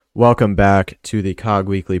Welcome back to the COG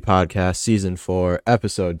Weekly Podcast, Season 4,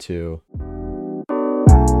 Episode 2.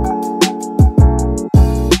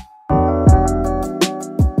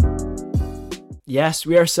 Yes,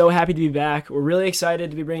 we are so happy to be back. We're really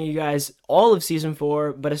excited to be bringing you guys all of Season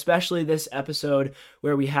 4, but especially this episode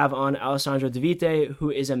where we have on Alessandro Davite,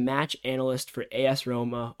 who is a match analyst for AS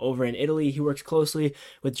Roma over in Italy. He works closely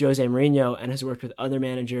with Jose Mourinho and has worked with other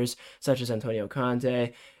managers such as Antonio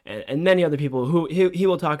Conte and many other people who he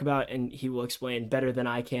will talk about and he will explain better than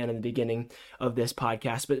I can in the beginning of this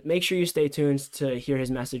podcast. But make sure you stay tuned to hear his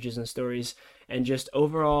messages and stories and just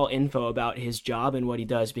overall info about his job and what he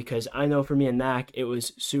does, because I know for me and Mac, it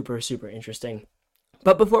was super interesting.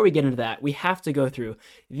 But before we get into that, we have to go through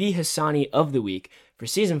the Hassani of the week for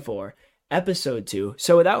Season 4, Episode 2.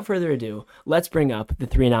 So without further ado, let's bring up the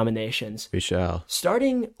 3 nominations. We shall.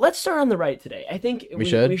 Let's start on the right today. I think we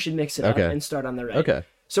should mix it up and start on the right. Okay.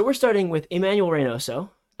 So we're starting with Emmanuel Reynoso,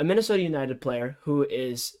 a Minnesota United player who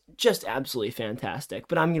is just absolutely fantastic,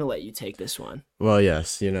 but I'm going to let you take this one. Well,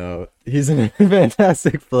 yes, he's a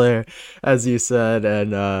fantastic player, as you said,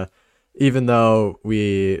 and even though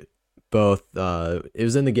we both, it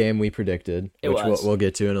was in the game we predicted, which we'll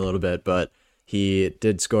get to in a little bit, but he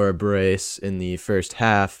did score a brace in the first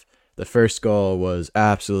half. The first goal was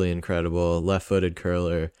absolutely incredible, left-footed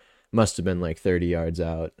curler, must have been like 30 yards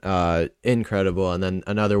out, incredible, and then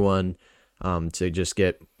another one to just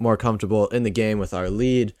get more comfortable in the game with our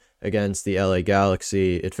lead against the LA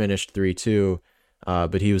Galaxy. It finished 3-2,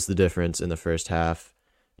 but he was the difference in the first half.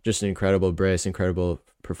 Just an incredible brace, incredible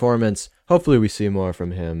performance. Hopefully we see more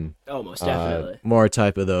from him. Oh, most definitely. More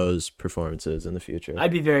type of those performances in the future.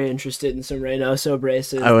 I'd be very interested in some Reynoso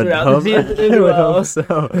braces I would throughout the season. I would hope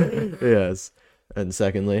so. Yes. And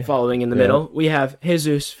secondly, following in the middle, we have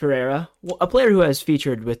Jesus Ferreira, a player who has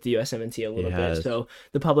featured with the USMNT a little bit, so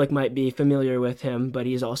the public might be familiar with him, but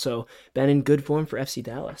he's also been in good form for FC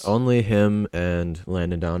Dallas. Only him and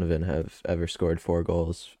Landon Donovan have ever scored 4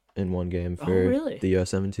 goals in one game for the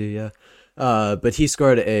USMNT, yeah. But he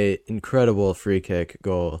scored a incredible free kick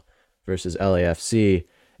goal versus LAFC.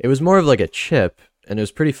 It was more of like a chip, and it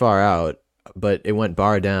was pretty far out, but it went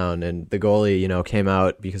bar down, and the goalie, came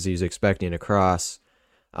out because he was expecting a cross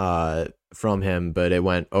from him, but it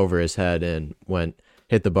went over his head and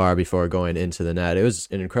hit the bar before going into the net. It was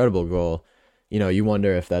an incredible goal. You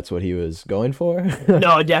wonder if that's what he was going for.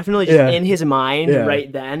 No, definitely just in his mind right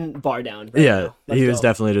then, bar down. He was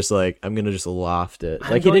definitely just like, I'm going to just loft it.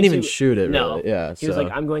 Like, he didn't even shoot it, really. Yeah, he was like,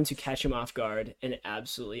 I'm going to catch him off guard and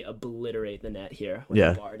absolutely obliterate the net here with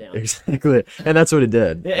the bar down. Exactly. And that's what it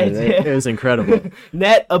did. It was incredible.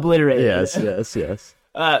 Net obliterated. Yes.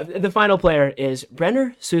 The final player is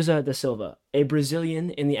Brenner Souza da Silva, a Brazilian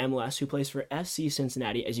in the MLS who plays for FC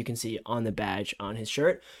Cincinnati, as you can see on the badge on his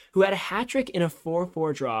shirt, who had a hat-trick in a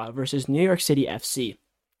 4-4 draw versus New York City FC.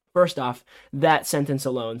 First off, that sentence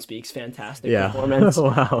alone speaks fantastic performance.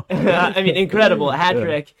 Wow. I mean, incredible. A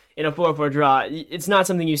hat-trick in a 4-4 draw. It's not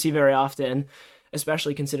something you see very often,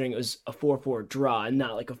 especially considering it was a 4-4 draw and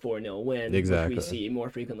not like a 4-0 win, exactly, which we see more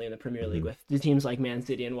frequently in the Premier League with the teams like Man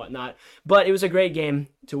City and whatnot. But it was a great game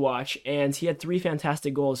to watch, and he had 3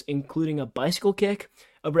 fantastic goals, including a bicycle kick,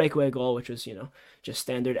 a breakaway goal, which was, just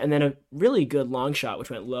standard, and then a really good long shot,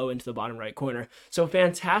 which went low into the bottom right corner. So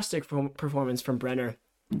fantastic performance from Brenner,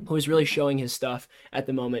 who is really showing his stuff at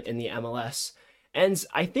the moment in the MLS. And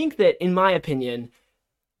I think that, in my opinion,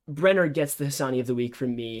 Brenner gets the Hassani of the week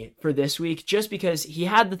from me for this week, just because he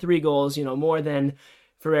had the 3 goals, more than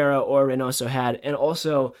Ferreira or Reynoso had, and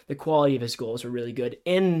also the quality of his goals were really good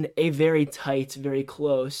in a very tight, very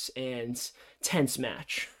close, and tense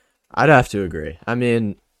match. I'd have to agree. I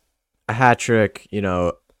mean, a hat trick,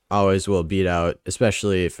 always will beat out,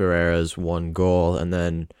 especially Ferreira's 1 goal, and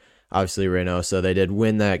then obviously Reynoso, they did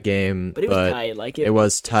win that game, but it was tight. Like it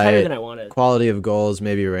was tight. Tighter than I wanted. Quality of goals,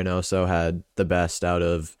 maybe Reynoso had the best out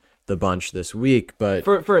of the bunch this week, but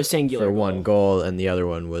for a singular for 1 goal, and the other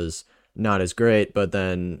one was not as great. But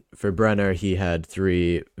then for Brenner, he had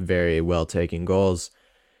 3 very well taken goals.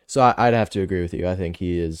 So I'd have to agree with you. I think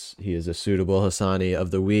he is a suitable Hassani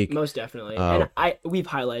of the week. Most definitely. And we've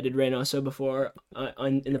highlighted Reynoso before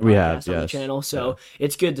in the podcast on the channel, so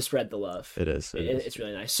it's good to spread the love. It is. It's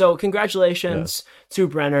really nice. So congratulations to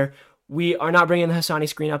Brenner. We are not bringing the Hassani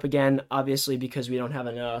screen up again, obviously, because we don't have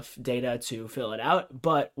enough data to fill it out.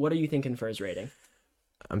 But what are you thinking for his rating?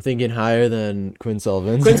 I'm thinking higher than Quinn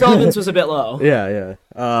Sullivan's. Quinn Sullivan's was a bit low. Yeah.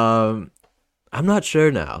 I'm not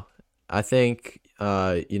sure now. I think,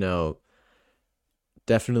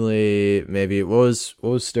 definitely maybe what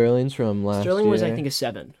was Sterling's from last year? Sterling was, I think, a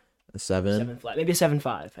 7. A 7? 7 flat. Maybe a 7.5.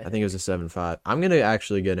 I think it was a 7.5. I'm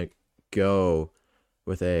actually gonna go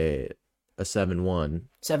with a 7-1.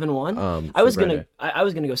 7-1. I was gonna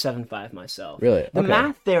go 7-5 myself. Really? The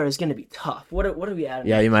math there is gonna be tough. What are we at?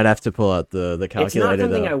 Yeah, you might have to pull out the calculator. It's not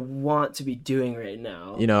something though. I want to be doing right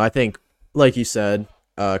now. I think, like you said,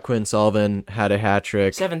 Quinn Sullivan had a hat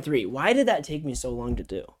trick. 7-3. Why did that take me so long to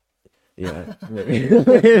do? Yeah,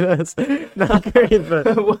 that's not great,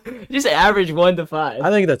 but just average 1 to 5. I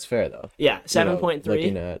think that's fair though. Yeah, 7.3.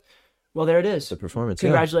 Looking at well, there it is. The performance.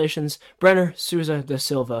 Congratulations, Brenner Souza da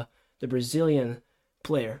Silva, the Brazilian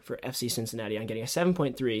player for FC Cincinnati, on getting a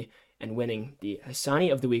 7.3 and winning the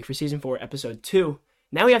Hassani of the Week for Season 4, Episode 2.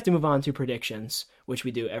 Now we have to move on to predictions, which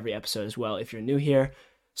we do every episode as well if you're new here.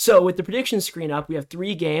 So with the predictions screen up, we have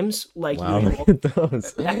 3 games like usual. Look at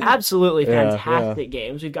those. Absolutely fantastic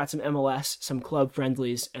games. We've got some MLS, some club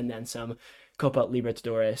friendlies, and then some Copa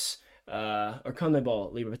Libertadores, or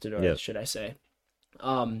CONMEBOL Libertadores, should I say,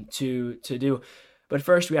 to do. But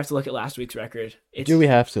first, we have to look at last week's record. Do we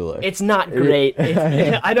have to look? It's not great.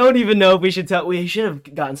 I don't even know if we should tell. We should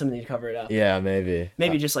have gotten something to cover it up. Yeah, maybe.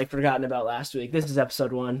 Maybe just forgotten about last week. This is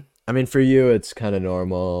episode 1. I mean, for you, it's kind of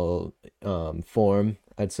normal form,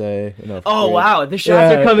 I'd say. Wow, the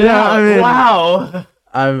shots are coming out. I mean, wow.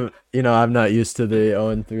 I'm not used to the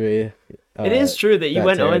 0-3. It is true that you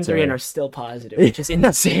went 0-3 and are still positive, which is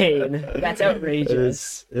insane. That's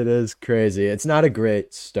outrageous. It is crazy. It's not a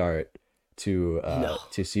great start to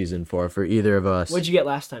season 4 for either of us. What'd you get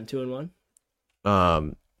last time? 2-1?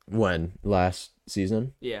 When? Last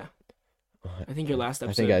season? Yeah. I think your last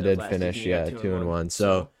episode. I think I did finish 2-1.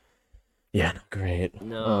 So yeah, not great.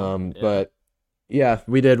 No. But yeah,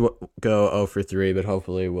 we did go 0-3, but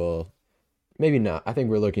hopefully we'll maybe not. I think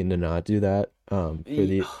we're looking to not do that for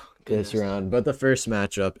this round. But the first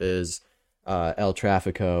matchup is El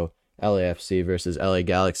Tráfico LAFC versus LA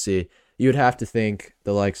Galaxy. You would have to think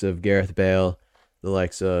the likes of Gareth Bale, the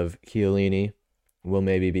likes of Chiellini will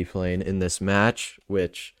maybe be playing in this match,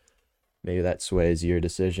 which maybe that sways your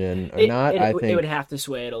decision or not. I think it would have to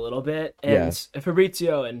sway it a little bit. And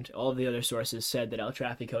Fabrizio and all of the other sources said that El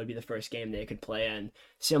Tráfico would be the first game they could play in,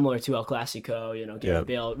 similar to El Clásico. Gareth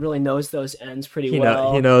Bale really knows those ends pretty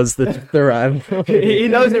well. He knows the rivalry. He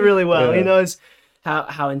knows it really well. Yeah. He knows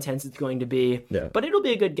how intense it's going to be. Yeah. But it'll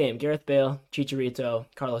be a good game. Gareth Bale, Chicharito,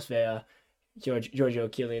 Carlos Vela, Giorgio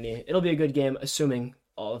Chiellini. It'll be a good game, assuming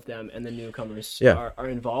all of them and the newcomers are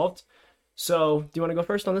involved. So, do you want to go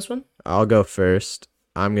first on this one? I'll go first.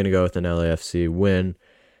 I'm going to go with an LAFC win.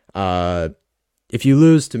 If you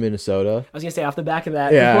lose to Minnesota... I was going to say, off the back of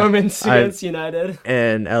that performance against United.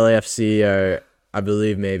 And LAFC are, I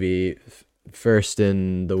believe, maybe first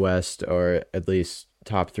in the West, or at least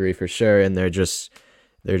top 3 for sure, and they're just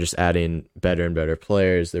adding better and better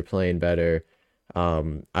players. They're playing better.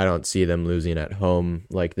 I don't see them losing at home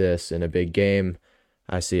like this in a big game.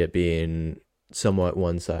 I see it being somewhat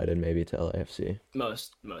one-sided, maybe to LAFC.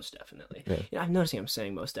 Most definitely. Yeah, I'm noticing I'm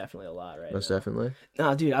saying most definitely a lot right Most now. Definitely?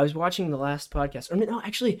 No, dude, I was watching the last podcast. Or no,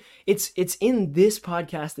 actually, it's in this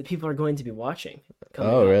podcast that people are going to be watching.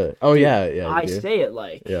 Oh, really? Oh, dude, yeah. I say it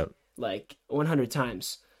like 100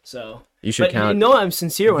 times. So you should count. I'm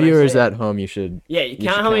sincere when I say viewers at home. You should. Yeah, you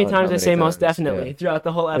count how many times I say most definitely throughout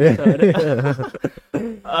the whole episode.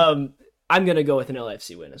 I'm gonna go with an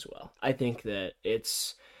LAFC win as well. I think that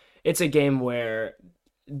it's a game where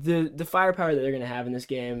the firepower that they're going to have in this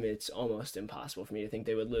game, it's almost impossible for me to think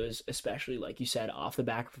they would lose, especially, like you said, off the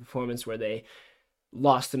back of a performance where they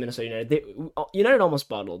lost to Minnesota United. United almost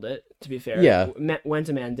bottled it, to be fair. Yeah. Went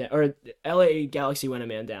a man down, or LA Galaxy went a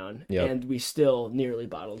man down, and we still nearly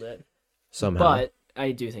bottled it. Somehow. But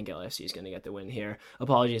I do think LAFC is going to get the win here.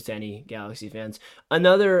 Apologies to any Galaxy fans.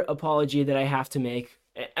 Another apology that I have to make,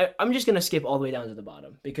 I'm just going to skip all the way down to the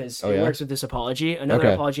bottom because it works with this apology. Another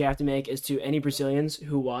apology I have to make is to any Brazilians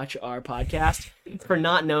who watch our podcast for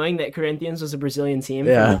not knowing that Corinthians was a Brazilian team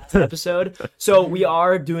for last episode. So we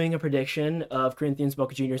are doing a prediction of Corinthians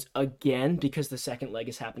Boca Juniors again because the second leg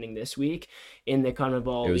is happening this week in the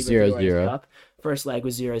CONMEBOL Libertadores Cup. First leg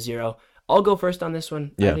was 0-0. I'll go first on this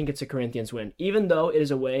one. I think it's a Corinthians win. Even though it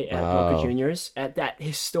is away at Boca Juniors, at that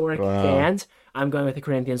historic stand, I'm going with the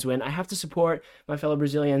Corinthians win. I have to support my fellow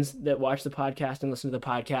Brazilians that watch the podcast and listen to the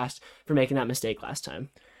podcast for making that mistake last time.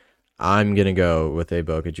 I'm going to go with a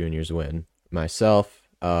Boca Juniors win. Myself,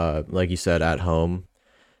 like you said, at home,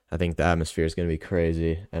 I think the atmosphere is going to be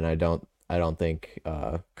crazy, and I don't think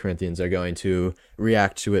Corinthians are going to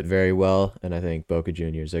react to it very well, and I think Boca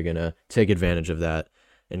Juniors are going to take advantage of that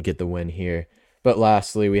and get the win here. But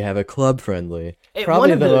lastly, we have a club friendly.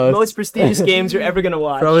 Probably one of the most prestigious games you're ever going to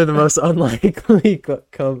watch. Probably the most unlikely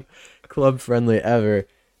club friendly ever.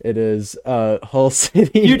 It is Hull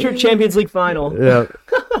City. Future Champions League final. Yeah.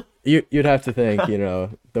 You'd have to think, the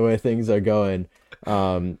way things are going.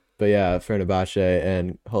 But yeah, Fenerbahce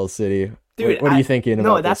and Hull City. Dude, what are you thinking about?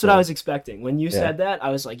 No, that's what I was expecting. When you Yeah. said that,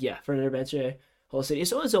 I was like, yeah, Fenerbahce, Hull City.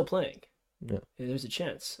 So Ozil playing. Yeah. There's a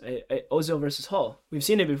chance. Ozil versus Hull. We've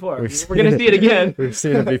seen it before. We're We've going to see it again. We've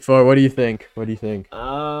seen it before. What do you think?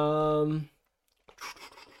 I'm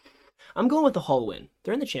going with the Hull win.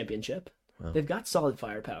 They're in the championship. Oh. They've got solid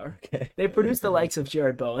firepower. Okay. They've produced the likes of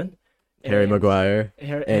Jared Bowen, Harry Maguire,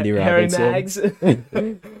 Andy Robertson. Harry Maggs.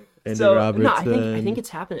 Andy Robertson. No, I think it's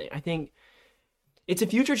happening. I think it's a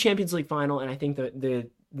future Champions League final, and I think the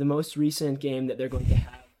most recent game that they're going to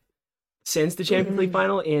have since the Champions League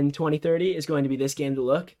final in 2030 is going to be this game to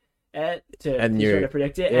look at to sort of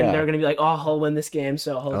predict it. Yeah. And they're going to be like, oh, Hull win this game,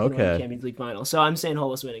 so Hull can win the Champions League final. So I'm saying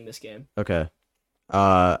Hull is winning this game. Okay.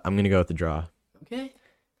 I'm going to go with the draw. Okay.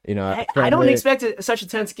 I don't expect such a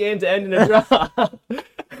tense game to end in a draw.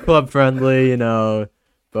 Club friendly,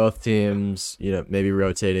 both teams, maybe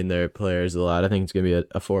rotating their players a lot. I think it's going to be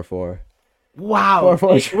a 4-4. Wow.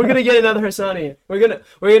 4-4. We're going to get another Hassani. We're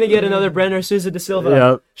going to get another Brenner Sousa da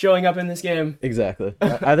Silva showing up in this game. Exactly.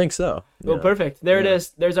 I think so. Well, perfect. There it is.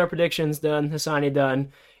 There's our predictions done. Hassani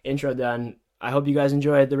done. Intro done. I hope you guys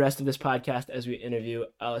enjoyed the rest of this podcast as we interview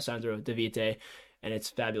Alessandro Davite, and it's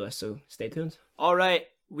fabulous, so stay tuned. All right.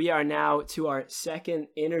 We are now to our second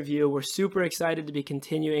interview. We're super excited to be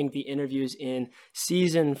continuing the interviews in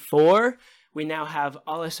season 4. We now have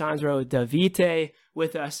Alessandro Davite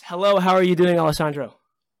with us. Hello, how are you doing, Alessandro?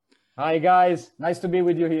 Hi, guys. Nice to be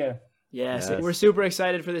with you here. Yes. We're super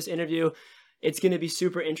excited for this interview. It's going to be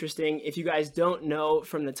super interesting. If you guys don't know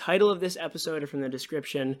from the title of this episode or from the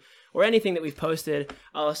description or anything that we've posted,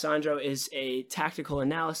 Alessandro is a tactical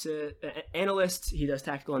analyst. He does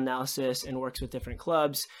tactical analysis and works with different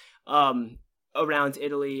clubs around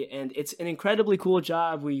Italy, and it's an incredibly cool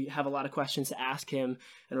job. We have a lot of questions to ask him,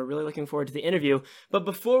 and we're really looking forward to the interview. But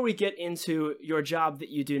before we get into your job that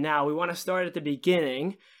you do now, we want to start at the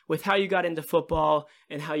beginning with how you got into football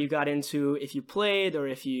and how you got into, if you played or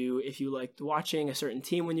if you liked watching a certain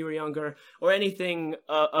team when you were younger or anything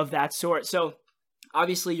of that sort. So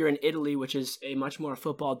obviously you're in Italy, which is a much more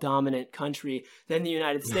football dominant country than the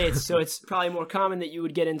United States. So it's probably more common that you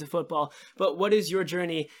would get into football. But what is your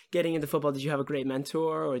journey getting into football? Did you have a great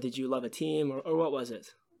mentor, or did you love a team, or what was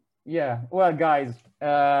it? Yeah, well, guys,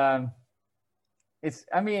 it's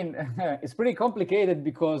pretty complicated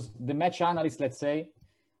because the match analyst, let's say,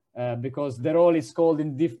 because the role is called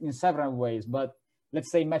in several ways. But let's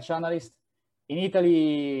say match analyst in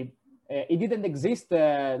Italy, it didn't exist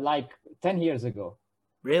like 10 years ago.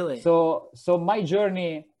 Really? So my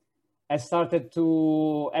journey has started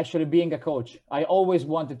to actually being a coach. I always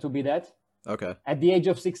wanted to be that. Okay. At the age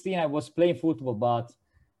of 16, I was playing football, but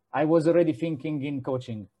I was already thinking in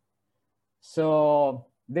coaching. So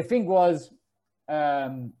the thing was,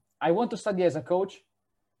 I want to study as a coach,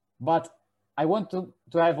 but I want to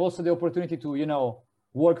have also the opportunity to,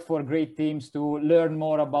 work for great teams, to learn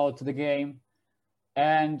more about the game.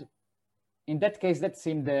 And in that case, that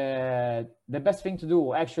seemed the best thing to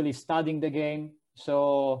do, actually studying the game.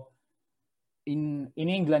 So in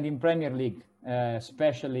England, in Premier League,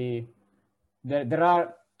 especially, there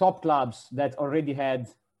are top clubs that already had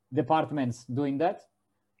departments doing that.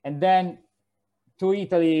 And then to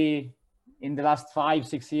Italy, in the last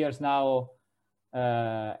 5-6 years now,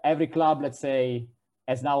 every club, let's say,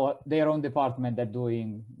 has now their own department that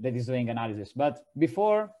is doing analysis. But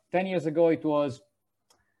before, 10 years ago, it was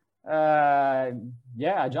a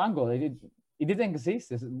jungle. It didn't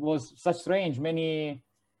exist. It was such strange, many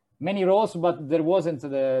roles, but there wasn't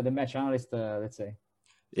the match analyst, let's say.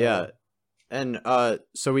 Yeah. And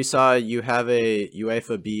so we saw you have a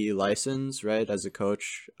UEFA B license, right, as a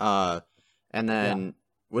coach. And then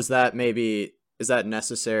is that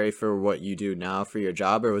necessary for what you do now for your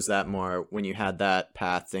job, or was that more when you had that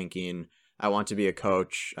path thinking, I want to be a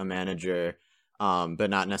coach, a manager, but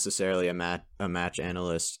not necessarily a match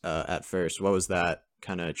analyst at first? What was that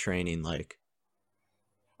kind of training like?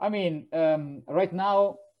 I mean, right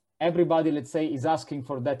now, everybody, let's say, is asking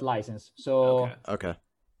for that license. So okay.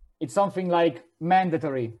 It's something like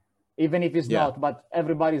mandatory, even if it's not, but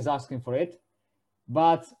everybody's asking for it.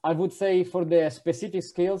 But I would say for the specific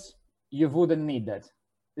skills, you wouldn't need that.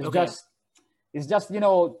 It's just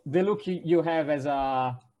the look you have as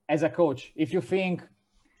a coach. If you think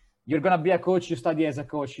you're gonna be a coach, you study as a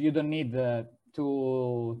coach. You don't need to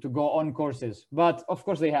go on courses, but of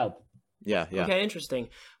course they help. Yeah. Okay, interesting.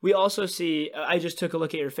 We also see, I just took a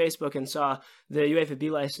look at your Facebook and saw the UEFA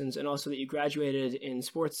B license, and also that you graduated in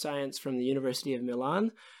sports science from the University of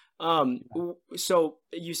Milan. So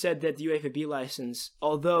you said that the UEFA B license,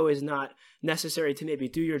 although is not necessary to maybe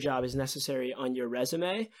do your job, is necessary on your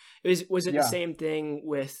resume. Was it the same thing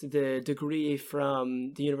with the degree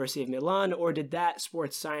from the University of Milan, or did that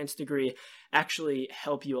sports science degree actually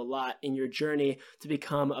help you a lot in your journey to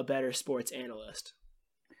become a better sports analyst?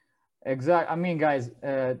 Exactly. I mean, guys,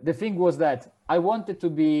 the thing was that I wanted to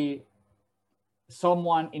be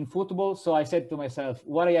someone in football, so I said to myself,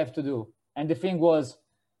 what I have to do? And the thing was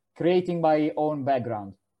creating my own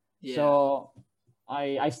background. Yeah. So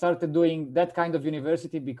I started doing that kind of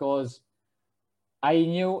university because I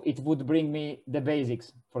knew it would bring me the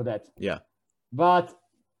basics for that. Yeah. But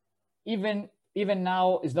even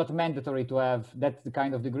now, it's not mandatory to have that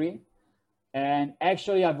kind of degree. And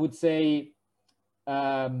actually, I would say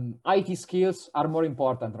IT skills are more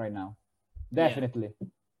important right now. Definitely.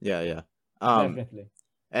 Yeah. Definitely.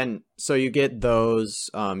 And so you get those,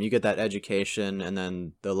 you get that education and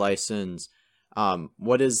then the license.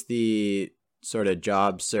 What is the sort of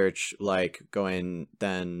job search like going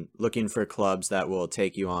then looking for clubs that will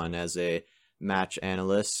take you on as a match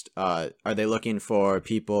analyst? Are they looking for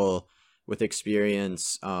people with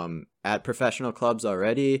experience at professional clubs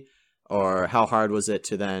already? Or how hard was it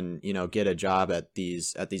to then, get a job at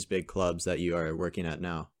these big clubs that you are working at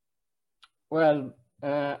now? Well,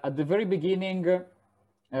 at the very beginning,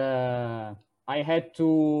 I had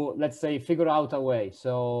to, let's say, figure out a way.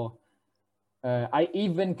 So I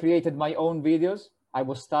even created my own videos. I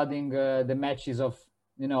was studying the matches of,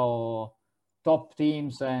 top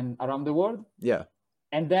teams and around the world. Yeah.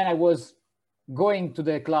 And then I was going to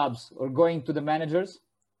the clubs or going to the managers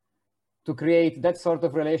to create that sort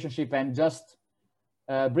of relationship and just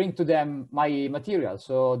bring to them my material.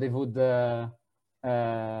 So they would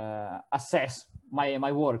assess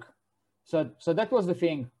my work. So that was the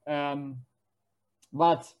thing.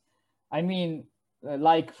 But I mean,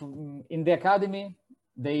 like in the academy,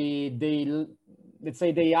 they let's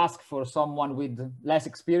say they ask for someone with less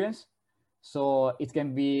experience. So it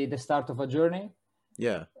can be the start of a journey.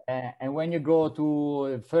 Yeah. And when you go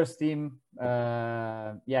to first team,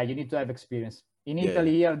 you need to have experience. In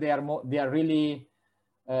Italy here, they are really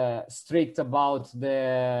strict about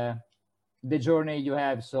the journey you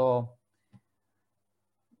have. So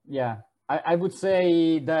I would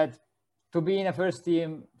say that to be in a first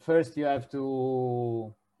team, first you have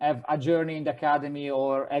to have a journey in the academy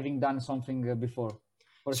or having done something before.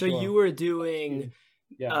 So sure. You were doing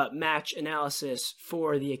match analysis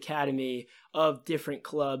for the academy of different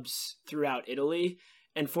clubs throughout Italy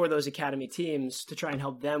and for those academy teams to try and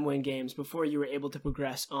help them win games before you were able to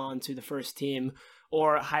progress on to the first team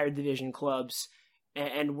or higher division clubs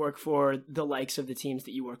and work for the likes of the teams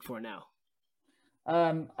that you work for now.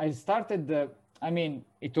 I started,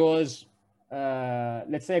 it was,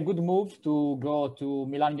 let's say, a good move to go to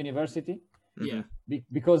Milan University. Yeah.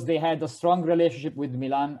 Because they had a strong relationship with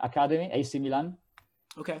Milan Academy, AC Milan.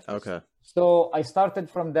 Okay. So I started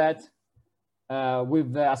from that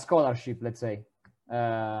with a scholarship, let's say.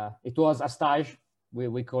 It was a stage,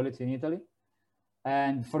 we call it in Italy.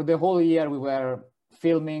 And for the whole year, we were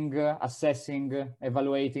filming, assessing,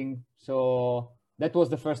 evaluating. So that was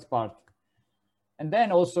the first part. And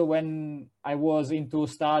then also when I was into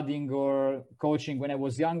studying or coaching when I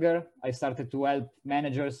was younger, I started to help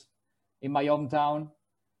managers in my hometown.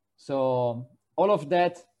 So all of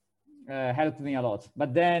that helped me a lot.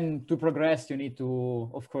 But then to progress, you need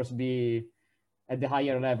to, of course, be at the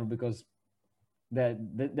higher level because the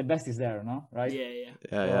best is there, no? Right?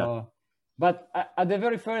 Yeah. But at the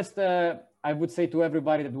very first, I would say to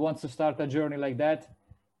everybody that wants to start a journey like that,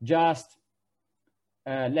 just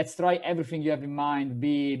let's try everything you have in mind.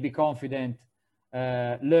 Be confident,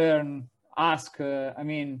 learn, ask.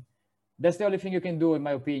 That's the only thing you can do, in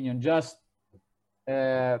my opinion. Just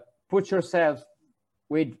put yourself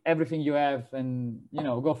with everything you have and,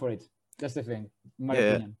 go for it. That's the thing, in my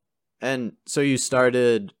opinion. And so you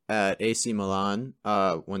started at AC Milan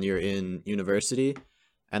when you were in university.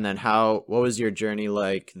 And then what was your journey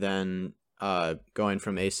like then going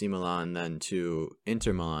from AC Milan then to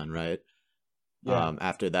Inter Milan, right? Yeah.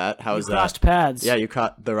 After that, how was that? You crossed paths. Yeah, you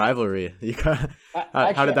caught the rivalry.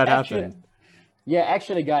 How did that happen?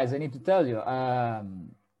 Actually, guys, I need to tell you, I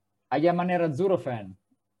am a Nerazzurro fan.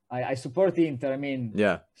 I support Inter.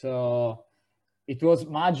 So it was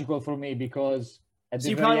magical for me because so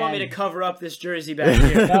you probably want me to cover up this jersey back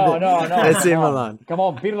here. No. AC Milan. Come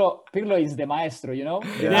on, Pirlo is the maestro, you know?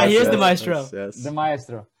 Yeah, he is the maestro. Yes. The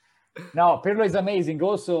maestro. No, Pirlo is amazing.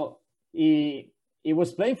 Also, he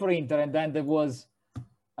was playing for Inter, and then there was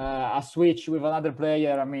a switch with another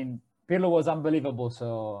player. Pirlo was unbelievable.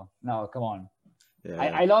 So, no, come on. Yeah.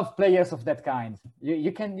 I love players of that kind.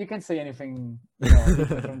 You can say anything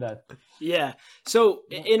different from that. Yeah. So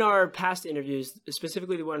in our past interviews,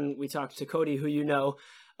 specifically the one we talked to Cody, who you know,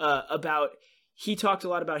 about, he talked a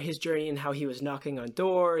lot about his journey and how he was knocking on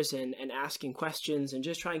doors and asking questions and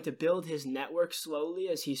just trying to build his network slowly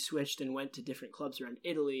as he switched and went to different clubs around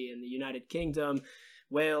Italy and the United Kingdom,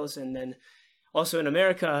 Wales, and then also in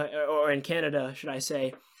America, or in Canada, should I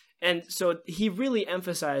say. And so he really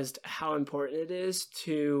emphasized how important it is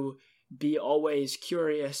to be always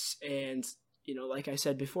curious and, like I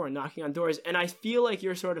said before, knocking on doors. And I feel like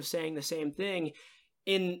you're sort of saying the same thing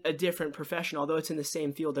in a different profession, although it's in the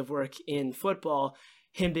same field of work in football.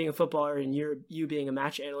 Him being a footballer and you being a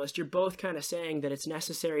match analyst, you're both kind of saying that it's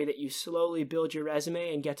necessary that you slowly build your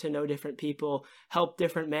resume and get to know different people, help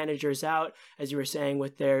different managers out, as you were saying,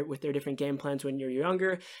 with their different game plans when you're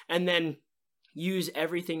younger, and then use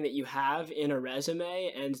everything that you have in a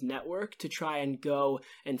resume and network to try and go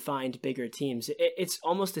and find bigger teams. It's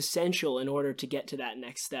almost essential in order to get to that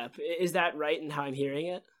next step. Is that right in how I'm hearing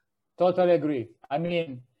it? Totally agree. I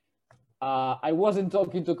mean, I wasn't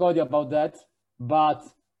talking to Cody about that, but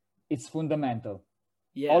it's fundamental.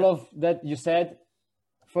 Yeah. All of that you said,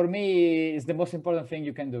 for me, is the most important thing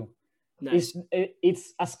you can do. Nice.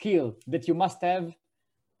 It's a skill that you must have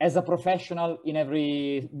as a professional in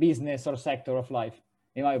every business or sector of life,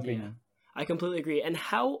 in my opinion. Yeah, I completely agree. And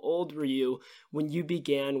how old were you when you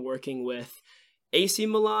began working with AC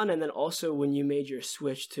Milan, and then also when you made your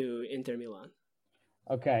switch to Inter Milan?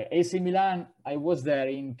 Okay, AC Milan, I was there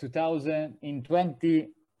in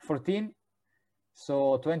 2014.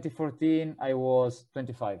 So 2014, I was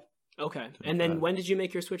 25. Okay. And then when did you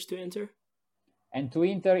make your switch to Inter? And to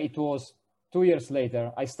Inter, it was 2 years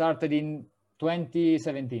later. I started in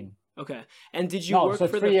 2017. Okay. And did you work for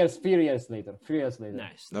 3 years, 3 years later. 3 years later.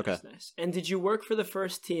 Nice. Okay. Nice. And did you work for the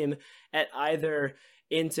first team at either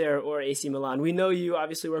Inter or AC Milan? We know you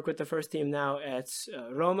obviously work with the first team now at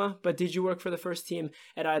Roma, but did you work for the first team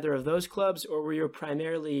at either of those clubs, or were you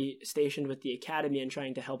primarily stationed with the academy and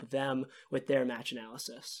trying to help them with their match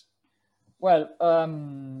analysis? Well,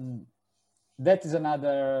 that is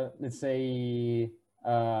another, let's say,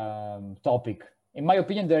 topic. In my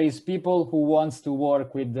opinion, there is people who wants to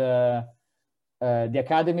work with the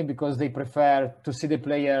academy because they prefer to see the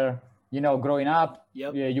player, growing up.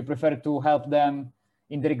 Yep. You prefer to help them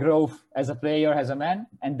in their growth as a player, as a man,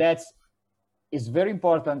 and is very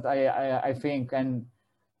important, I think. And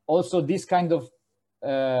also, this kind of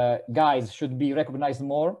guys should be recognized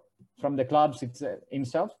more from the clubs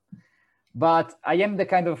himself. But I am the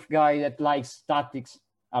kind of guy that likes tactics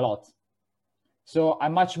a lot. So I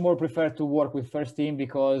much more prefer to work with first team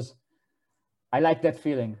because I like that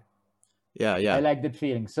feeling. Yeah. I like that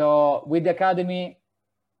feeling. So with the academy,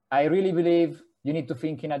 I really believe you need to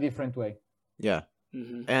think in a different way. Yeah.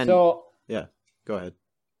 Mm-hmm. And so, yeah, go ahead.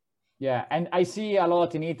 Yeah. And I see a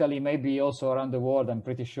lot in Italy, maybe also around the world, I'm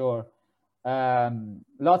pretty sure.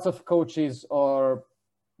 Lots of coaches or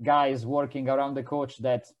guys working around the coach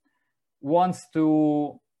that wants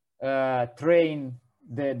to train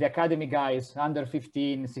the academy guys under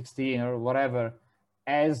 15, 16 or whatever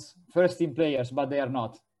as first team players, but they are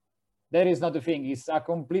not. That is not the thing. It's a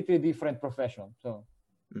completely different profession. So,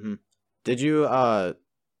 Did you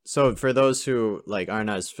so for those who aren't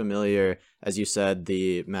as familiar, as you said,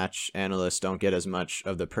 the match analysts don't get as much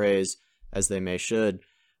of the praise as they may should.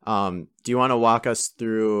 Do you want to walk us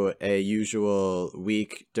through a usual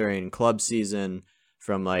week during club season,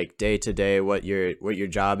 from day to day, what your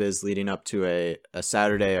job is leading up to a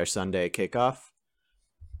Saturday or Sunday kickoff?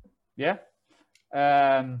 Yeah.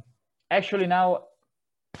 Actually, now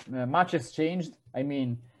much has changed. I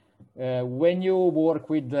mean, when you work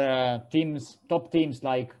with top teams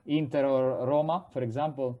like Inter or Roma, for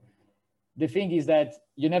example, the thing is that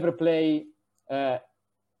you never play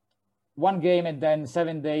one game and then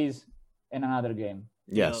 7 days and another game.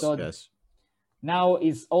 Yes. So yes. Now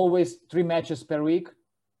it's always 3 matches per week,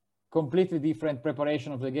 completely different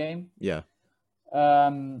preparation of the game. Yeah.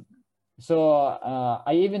 So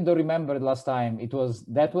I even don't remember the last time it was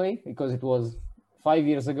that way because it was 5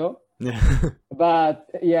 years ago. But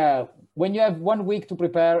yeah, when you have 1 week to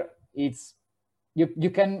prepare, it's you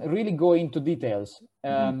can really go into details.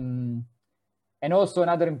 And also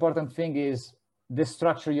another important thing is the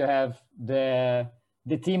structure you have, the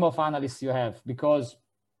team of analysts you have, because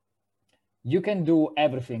you can do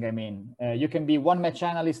everything. I mean, you can be one match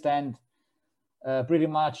analyst and pretty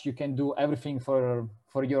much you can do everything for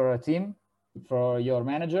your team, for your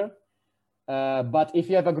manager. But if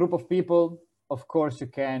you have a group of people, of course, you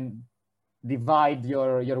can divide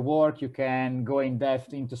your work. You can go in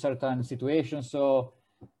depth into certain situations. So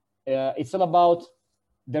It's all about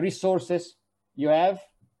the resources you have,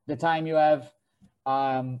 the time you have.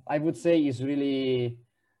 I would say is really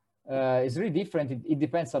different. It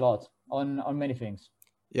depends a lot on many things.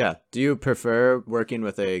 Yeah. Do you prefer working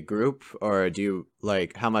with a group, or do you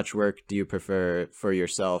how much work do you prefer for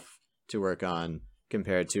yourself to work on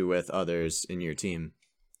compared to with others in your team?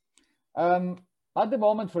 At the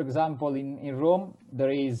moment, for example, in Rome,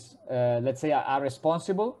 there is, let's say, a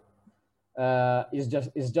responsible.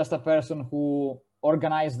 Is just a person who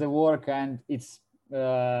organizes the work, and it's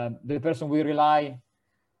the person we rely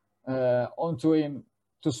onto him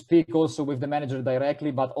to speak also with the manager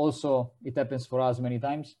directly, but also it happens for us many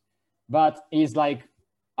times. But he's like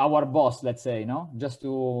our boss, let's say, just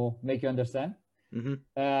to make you understand.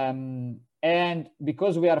 Mm-hmm. And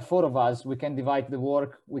because we are 4 of us, we can divide the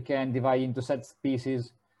work. We can divide into set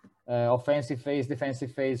pieces, offensive phase,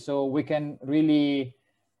 defensive phase. So we can really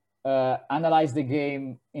analyze the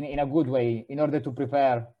game in a good way in order to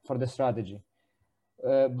prepare for the strategy.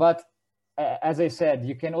 But as I said,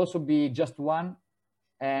 you can also be just one,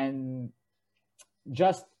 and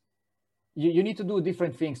just you need to do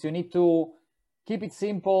different things. You need to keep it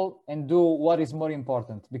simple and do what is more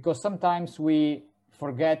important, because sometimes we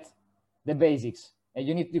forget the basics, and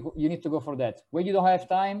you need to go for that. When you don't have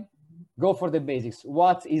time, go for the basics.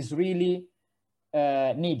 What is really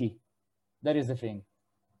needy? That is the thing.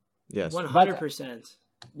 Yes, 100%.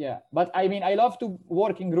 Yeah, but I mean, I love to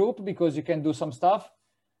work in group because you can do some stuff.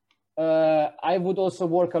 I would also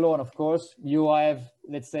work alone, of course. You have,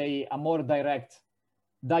 let's say, a more direct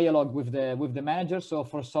dialogue with the manager. So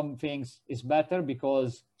for some things, it's better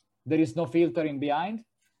because there is no filtering behind.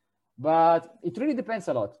 But it really depends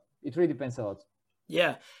a lot.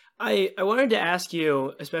 Yeah. I wanted to ask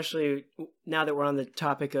you, especially now that we're on the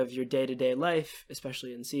topic of your day-to-day life,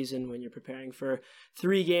 especially in season when you're preparing for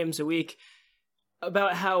 3 games a week,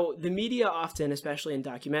 about how the media often, especially in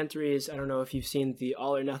documentaries, I don't know if you've seen the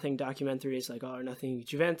All or Nothing documentaries, like All or Nothing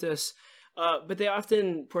Juventus, but they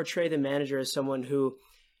often portray the manager as someone who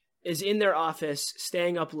is in their office,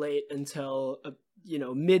 staying up late until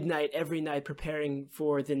midnight every night, preparing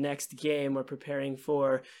for the next game or preparing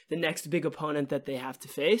for the next big opponent that they have to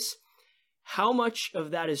face. How much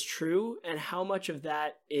of that is true, and how much of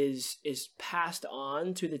that is passed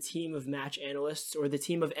on to the team of match analysts or the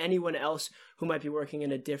team of anyone else who might be working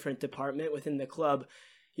in a different department within the club?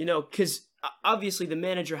 Because obviously the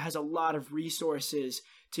manager has a lot of resources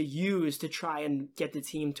to use to try and get the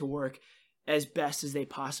team to work as best as they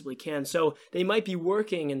possibly can. So they might be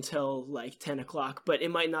working until like 10 o'clock, but it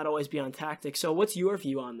might not always be on tactics. So what's your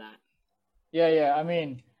view on that? Yeah. I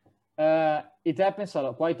mean, it happens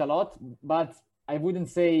quite a lot, but I wouldn't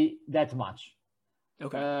say that much.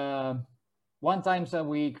 Okay. 1 time a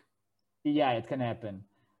week, yeah, it can happen.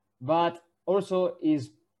 But also is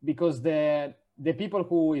because the people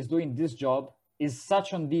who is doing this job is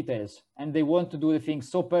such on details, and they want to do the things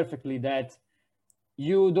so perfectly that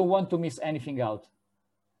you don't want to miss anything out.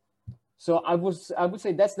 So I would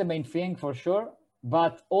say that's the main thing for sure.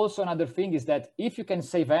 But also another thing is that if you can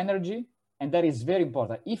save energy, and that is very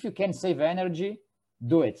important, if you can save energy,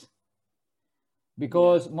 do it.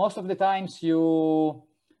 Because most of the times you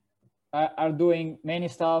are doing many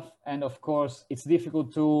stuff, and of course it's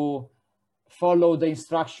difficult to follow the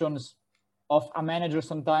instructions of a manager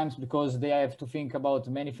sometimes because they have to think about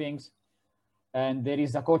many things, and there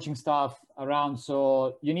is a coaching staff around.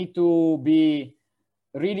 So you need to be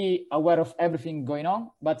really aware of everything going on,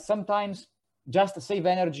 but sometimes just save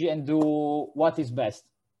energy and do what is best,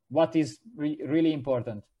 what is really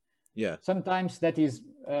important. Yeah. Sometimes that is,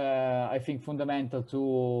 I think, fundamental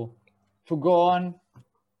to go on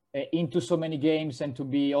into so many games and to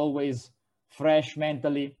be always fresh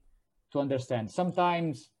mentally to understand.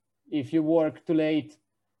 Sometimes if you work too late,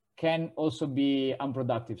 can also be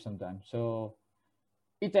unproductive sometimes. So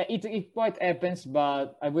it quite happens,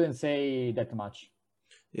 but I wouldn't say that much.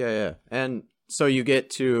 Yeah. And so you get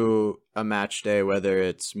to a match day, whether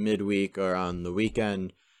it's midweek or on the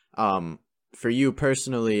weekend. For you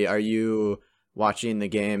personally, are you watching the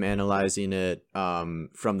game, analyzing it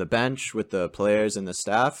from the bench with the players and the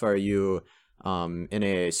staff? Are you in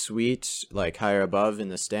a suite, like higher above in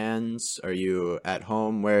the stands? Are you at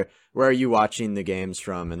home? Where are you watching the games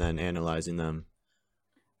from and then analyzing them?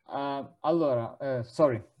 Allora,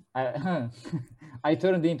 sorry, I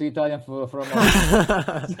turned into Italian for a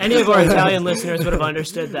moment. Any of our Italian listeners would have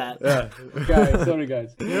understood that. Yeah. Sorry,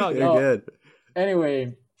 guys. You're good.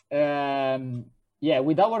 Anyway,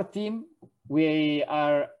 with our team, we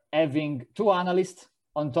are having 2 analysts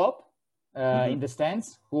on top in the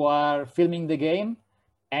stands who are filming the game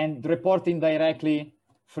and reporting directly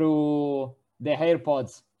through the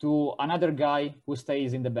AirPods to another guy who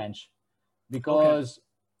stays in the bench, because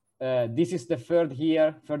this is the third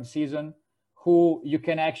season who you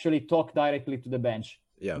can actually talk directly to the bench.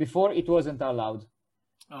 Yeah. Before it wasn't allowed.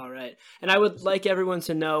 All right. And I would like everyone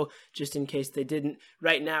to know, just in case they didn't,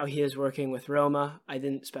 right now he is working with Roma. I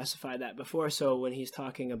didn't specify that before. So when he's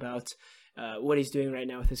talking about what he's doing right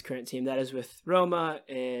now with his current team, that is with Roma.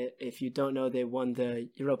 If you don't know, they won the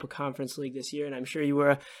Europa Conference League this year. And I'm sure you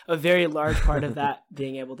were a very large part of that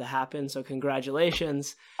being able to happen. So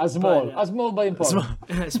congratulations. Small but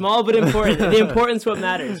important. Small but important. The importance what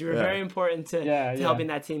matters. You were very important to helping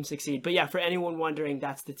that team succeed. But yeah, for anyone wondering,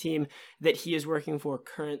 that's the team that he is working for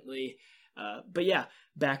currently. But yeah,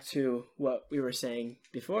 back to what we were saying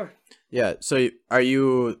before. Yeah. So are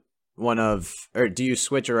you or do you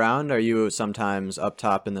switch around? Are you sometimes up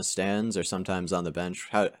top in the stands or sometimes on the bench?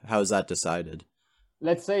 How is that decided?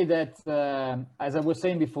 Let's say that, as I was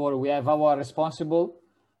saying before, we have our responsible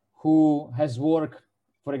who has worked,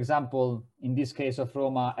 for example, in this case of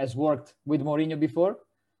Roma, has worked with Mourinho before.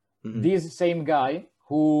 Mm-hmm. This same guy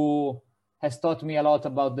who has taught me a lot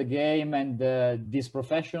about the game and this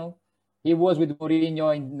professional, he was with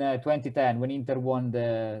Mourinho in 2010 when Inter won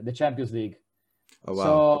the Champions League. Oh, wow.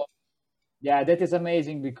 So, yeah, that is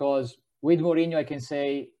amazing, because with Mourinho, I can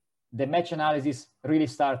say the match analysis really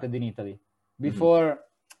started in Italy. Before,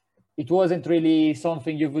 it wasn't really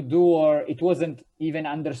something you would do, or it wasn't even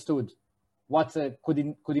understood what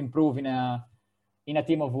could improve in a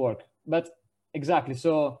team of work. But exactly,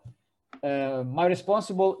 so my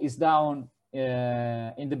responsible is down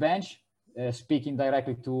in the bench, speaking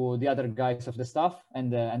directly to the other guys of the staff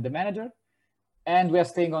and the manager, and we are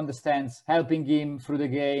staying on the stands, helping him through the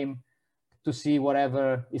game, to see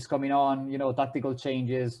whatever is coming on, tactical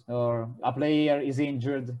changes, or a player is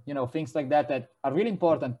injured, things like that are really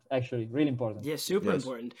important, actually, really important. Yeah, super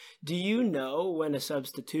important. Do you know when a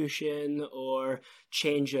substitution or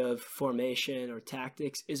change of formation or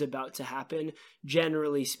tactics is about to happen,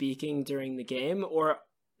 generally speaking, during the game? Or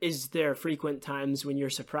is there frequent times when you're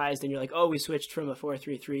surprised and you're like, oh, we switched from a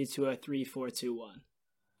 4-3-3 to a 3-4-2-1?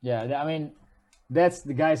 Yeah, I mean, that's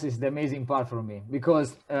is the amazing part for me,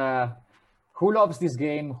 because who loves this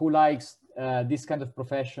game, who likes this kind of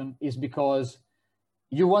profession, is because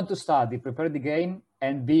you want to prepare the game,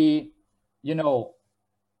 and be, in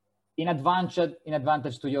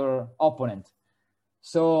advantage to your opponent.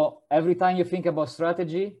 So every time you think about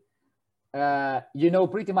strategy,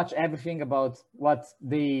 pretty much everything about what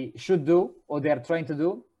they should do or they are trying to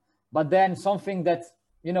do, but then something that,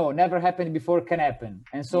 never happened before can happen.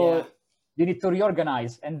 And so you need to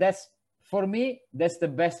reorganize. And for me, that's the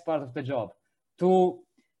best part of the job, to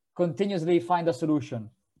continuously find a solution.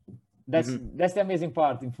 That's the amazing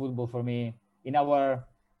part in football for me, in our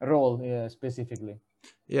role specifically.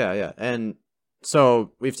 Yeah. And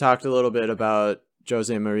so we've talked a little bit about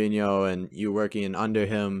Jose Mourinho and you working under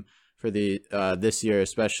him for the this year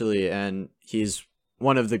especially, and he's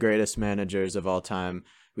one of the greatest managers of all time,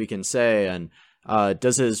 we can say. And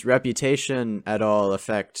does his reputation at all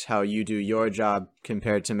affect how you do your job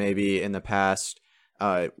compared to maybe in the past?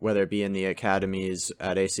 Whether it be in the academies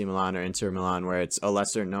at AC Milan or Inter Milan, where it's a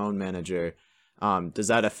lesser known manager, does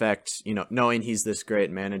that affect, knowing he's this great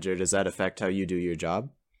manager, does that affect how you do your job?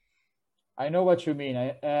 I know what you mean.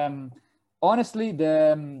 Honestly,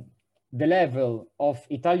 the level of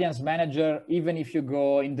Italian's manager, even if you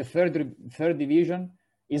go in the third division,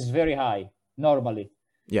 is very high normally.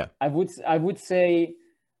 Yeah, I would say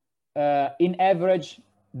in average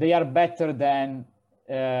they are better than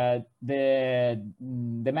the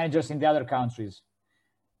managers in the other countries,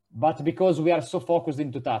 but because we are so focused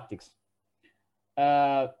into tactics,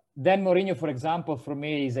 then Mourinho, for example, for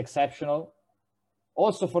me is exceptional,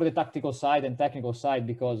 also for the tactical side and technical side,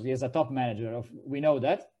 because he is a top manager. We know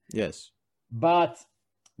that. Yes, but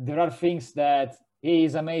there are things that he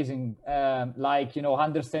is amazing, like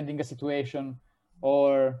understanding a situation,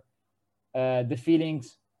 or the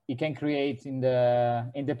feelings he can create in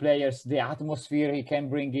the players, the atmosphere he can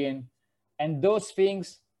bring in, and those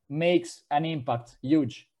things makes an impact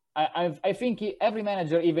huge. I think every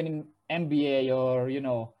manager, even in NBA or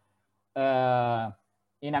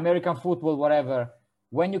in American football, whatever,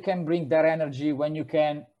 when you can bring their energy, when you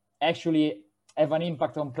can actually have an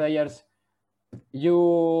impact on players,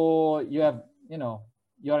 you have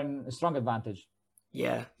you're in a strong advantage.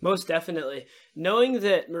 Yeah, most definitely. Knowing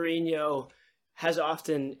that Mourinho has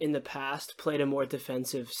often in the past played a more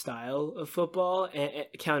defensive style of football, and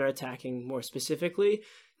counterattacking more specifically,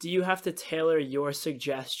 do you have to tailor your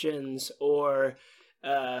suggestions or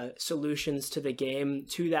solutions to the game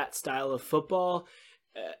to that style of football?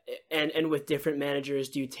 and with different managers,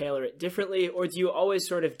 do you tailor it differently, or do you always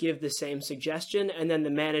sort of give the same suggestion and then the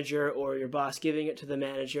manager or your boss giving it to the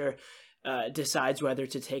manager decides whether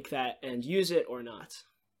to take that and use it or not?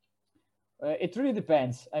 It really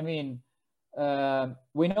depends. I mean,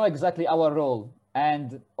 we know exactly our role,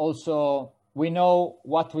 and also we know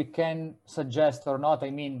what we can suggest or not.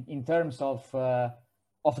 I mean, in terms of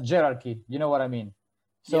hierarchy, you know what I mean?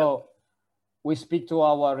 So we speak to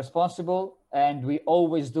our responsible, and we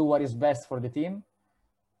always do what is best for the team.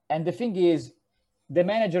 And the thing is, the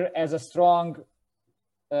manager has a strong,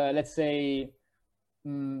 let's say,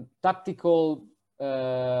 tactical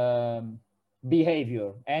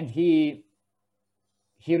behavior, and he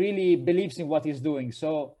really believes in what he's doing.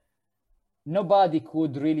 So nobody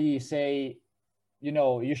could really say,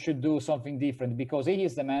 you should do something different, because he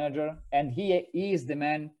is the manager and he is the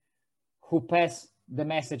man who pass the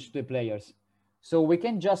message to the players. So we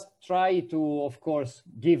can just try to, of course,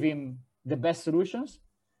 give him the best solutions,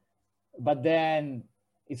 but then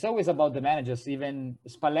it's always about the managers. Even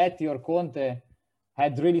Spalletti or Conte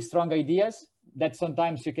had really strong ideas that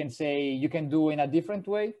sometimes you can say you can do in a different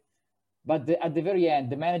way. But at the very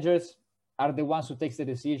end, the managers are the ones who takes the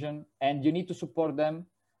decision, and you need to support them,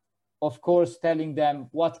 of course, telling them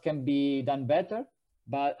what can be done better.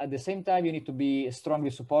 But at the same time, you need to be strongly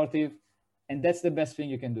supportive, and that's the best thing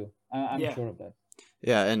you can do. I'm sure of that.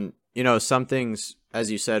 Yeah, and some things,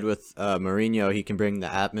 as you said, with Mourinho, he can bring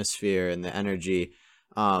the atmosphere and the energy.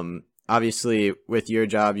 Obviously, with your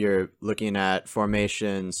job, you're looking at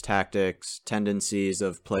formations, tactics, tendencies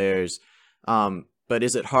of players. But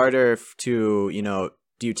is it harder to,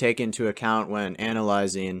 do you take into account when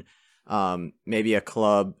analyzing maybe a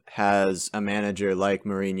club has a manager like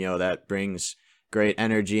Mourinho that brings great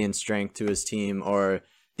energy and strength to his team, or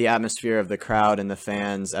the atmosphere of the crowd and the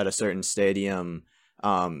fans at a certain stadium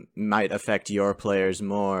might affect your players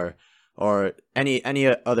more, or any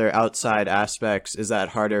other outside aspects? Is that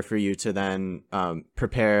harder for you to then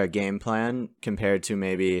prepare a game plan compared to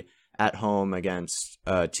maybe at home against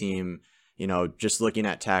a team, just looking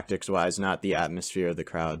at tactics wise, not the atmosphere of the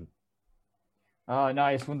crowd? No,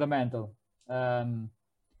 it's fundamental.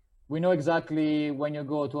 We know exactly when you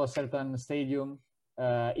go to a certain stadium,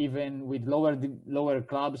 even with lower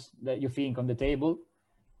clubs that you think on the table,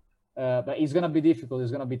 but it's going to be difficult.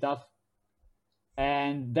 It's going to be tough.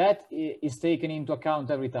 And that is taken into account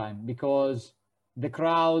every time, because the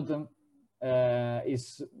crowd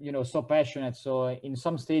is, so passionate. So in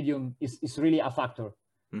some stadium, it's really a factor.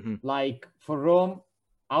 Mm-hmm. Like for Rome,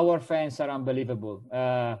 our fans are unbelievable.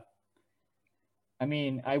 I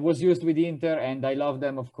mean, I was used with Inter, and I love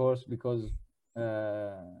them, of course, because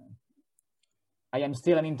I am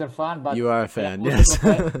still an Inter fan. But you are a fan, yes.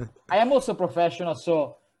 I am also professional,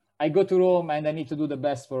 so I go to Rome and I need to do the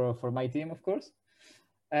best for my team, of course.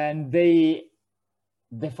 And the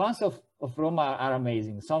fans of Roma are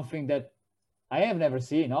amazing, something that I have never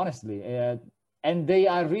seen, honestly. And they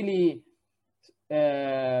are really,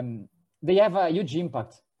 they have a huge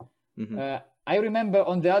impact. Mm-hmm. I remember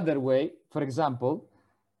on the other way, for example,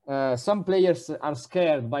 some players are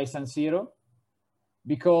scared by San Siro,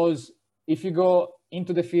 because if you go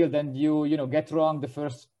into the field and you get wrong the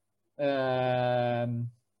first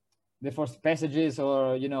passages,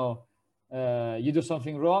 or you do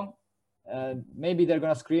something wrong, maybe they're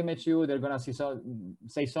gonna scream at you, they're gonna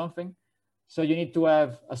say something. So you need to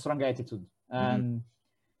have a strong attitude, and mm-hmm.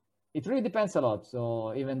 It really depends a lot.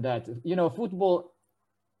 So even that, football,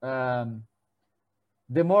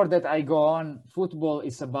 the more that I go on, football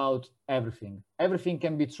is about everything. Everything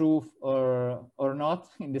can be true or not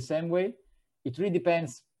in the same way. It really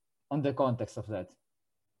depends on the context of that.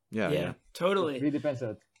 Yeah. Totally. It really depends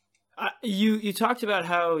on it. You talked about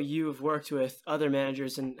how you've worked with other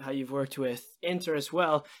managers and how you've worked with Inter as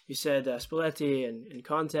well. You said Spalletti and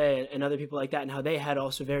Conte and other people like that, and how they had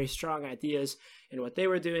also very strong ideas in what they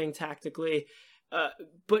were doing tactically.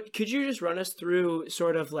 But could you just run us through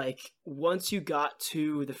sort of like, once you got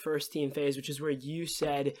to the first team phase, which is where you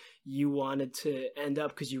said you wanted to end up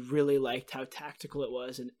because you really liked how tactical it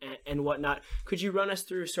was and whatnot, could you run us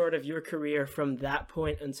through sort of your career from that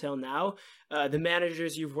point until now, the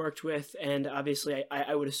managers you've worked with, and obviously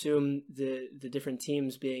I would assume the different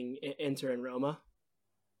teams being Inter and Roma?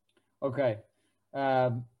 Okay.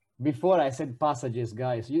 Before I said passages,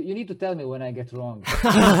 guys, you need to tell me when I get wrong.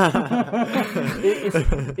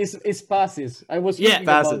 it's passes. I was thinking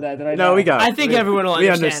about that right now. No, we got it. I think everyone will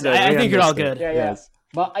understand. I think you're all good. Yeah. Yes.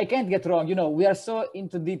 But I can't get wrong. We are so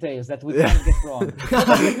into details that we can't get wrong.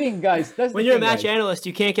 That's the thing, guys. When you're a match analyst,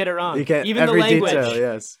 you can't get it wrong. You can't, even the language. Detail,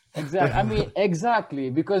 yes. Exactly. I mean,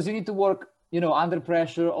 exactly, because you need to work under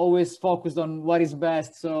pressure, always focused on what is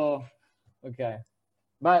best. So, okay.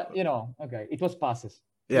 But, okay, it was passes.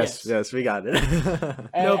 Yes, we got it.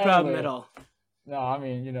 No problem at all. No, I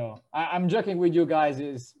mean, I'm joking with you guys.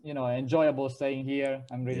 It's, enjoyable staying here.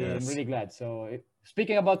 I'm really glad. So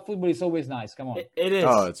speaking about football is always nice. Come on. It is.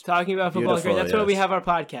 Oh, it's talking about football is great. That's why we have our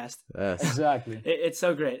podcast. Yes. Exactly. It's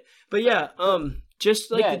so great. But yeah,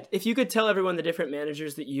 just like if you could tell everyone the different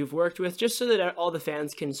managers that you've worked with, just so that all the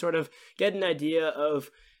fans can sort of get an idea of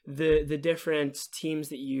the different teams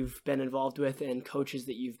that you've been involved with and coaches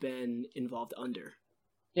that you've been involved under.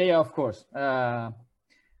 Yeah, of course.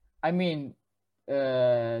 I mean,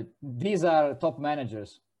 these are top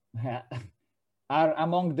managers, are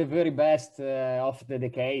among the very best of the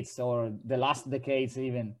decades or the last decades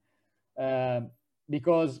even,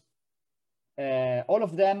 because all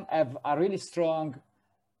of them have a really strong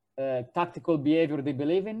tactical behavior they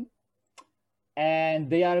believe in, and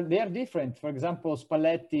they are different. For example,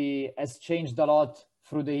 Spalletti has changed a lot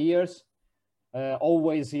through the years.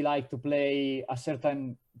 Always he liked to play a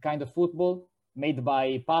certain kind of football made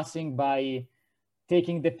by passing, by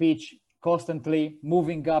taking the pitch constantly,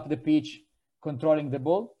 moving up the pitch, controlling the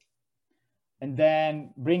ball, and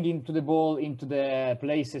then bringing to the ball into the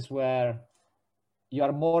places where you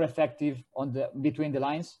are more effective between the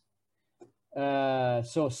lines.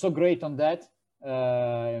 So great on that.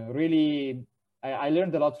 Really, I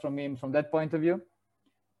learned a lot from him from that point of view.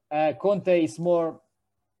 Conte is more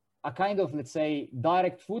a kind of, let's say,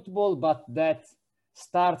 direct football, but that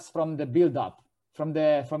starts from the build-up, from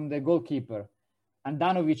the goalkeeper.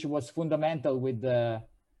 Andanovic was fundamental with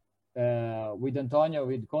Antonio,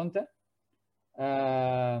 with Conte,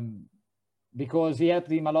 because he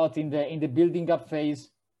helped him a lot in the building up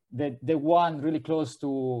phase, the one really close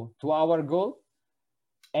to our goal,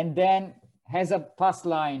 and then has a pass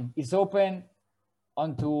line, is open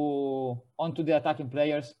onto the attacking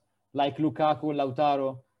players like Lukaku,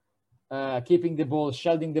 Lautaro, keeping the ball,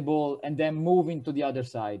 shielding the ball, and then moving to the other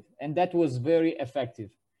side, and that was very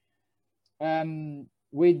effective.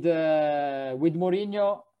 With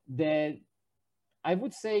Mourinho, I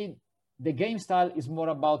would say the game style is more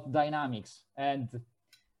about dynamics, and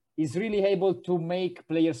is really able to make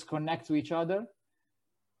players connect to each other.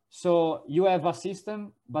 So you have a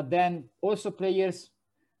system, but then also players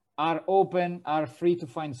are open, are free to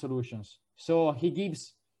find solutions. So he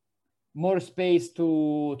gives more space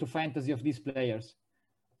to fantasy of these players.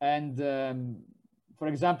 And for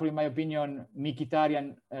example, in my opinion,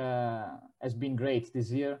 Mkhitaryan has been great this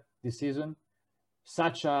season.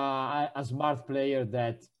 Such a smart player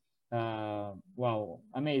that, wow,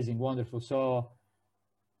 amazing, wonderful. So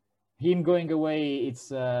him going away, it's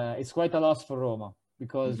quite a loss for Roma,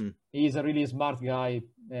 because he's a really smart guy,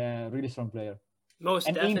 really strong player. Most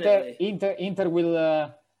and definitely. Inter will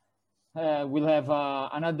have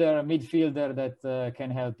another midfielder that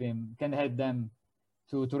can help them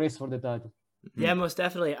to race for the title. Yeah, most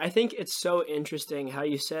definitely. I think it's so interesting how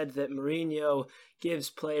you said that Mourinho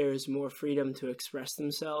gives players more freedom to express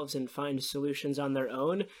themselves and find solutions on their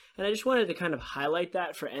own. And I just wanted to kind of highlight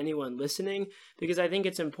that for anyone listening, because I think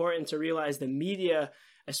it's important to realize the media,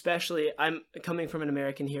 especially, I'm coming from an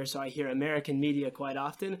American here, so I hear American media quite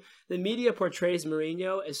often. The media portrays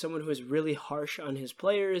Mourinho as someone who is really harsh on his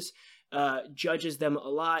players, judges them a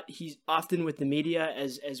lot. He's often with the media,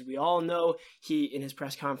 as we all know. He, in his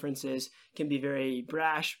press conferences, can be very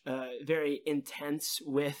brash, very intense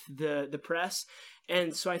with the press.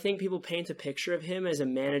 And so I think people paint a picture of him as a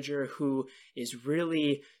manager who is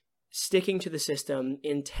really sticking to the system,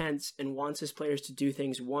 intense, and wants his players to do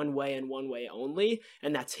things one way and one way only,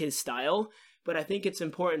 and that's his style. But I think it's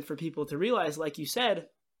important for people to realize, like you said,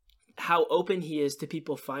 how open he is to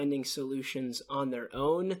people finding solutions on their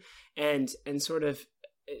own and sort of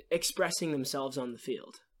expressing themselves on the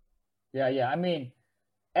field. Yeah. I mean,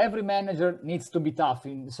 every manager needs to be tough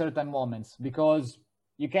in certain moments, because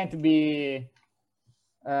you can't be,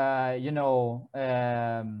 I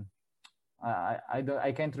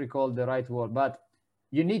can't recall the right word, but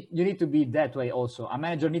you need to be that way also. A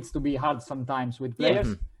manager needs to be hard sometimes with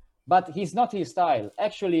players, but he's not his style.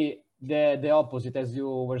 Actually, the opposite, as you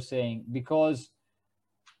were saying, because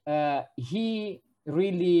he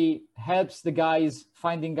really helps the guys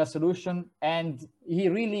finding a solution, and he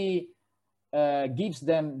really gives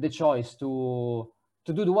them the choice to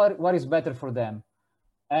do what is better for them.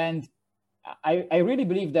 And I really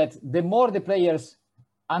believe that the more the players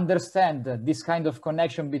understand this kind of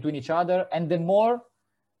connection between each other, and the more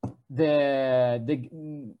the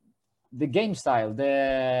game style,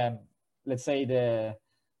 let's say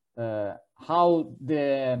how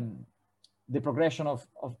the progression of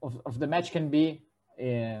the match can be,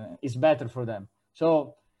 is better for them.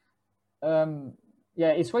 So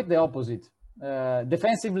it's quite the opposite.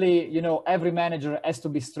 Defensively, every manager has to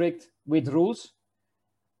be strict with rules,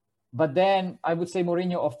 but then I would say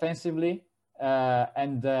Mourinho offensively,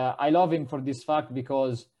 and I love him for this fact,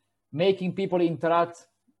 because making people interact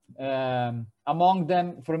among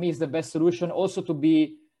them, for me, is the best solution. Also to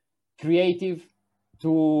be creative,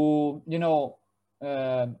 to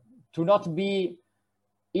to not be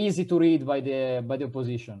easy to read by the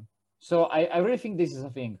opposition. So I really think this is a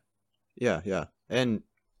thing. Yeah. And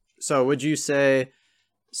so would you say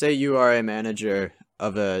you are a manager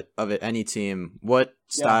of any team, what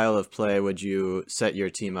style of play would you set your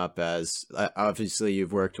team up as? Obviously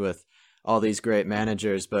you've worked with all these great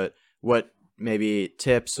managers, but what maybe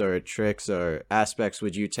tips or tricks or aspects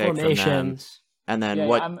would you take from them? And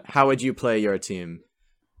then how would you play your team?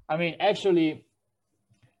 I mean, actually,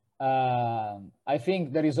 I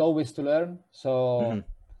think there is always to learn. So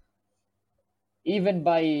even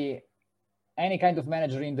by any kind of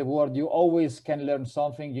manager in the world, you always can learn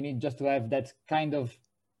something. You need just to have that kind of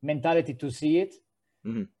mentality to see it.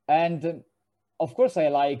 And of course, I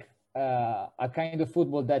like a kind of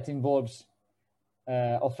football that involves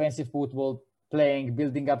offensive football, playing,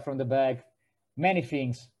 building up from the back, many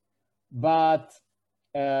things. But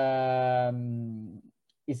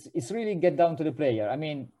it's really get down to the player. I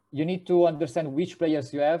mean, you need to understand which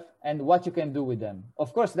players you have and what you can do with them.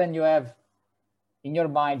 Of course, then you have in your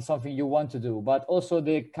mind something you want to do, but also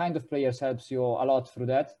the kind of players helps you a lot through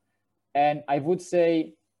that. And I would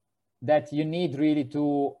say that you need really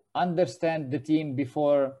to understand the team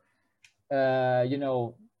before,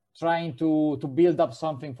 trying to build up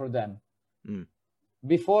something for them.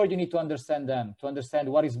 Before, you need to understand them, to understand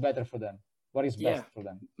what is better for them, what is best for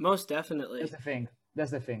them. Most definitely.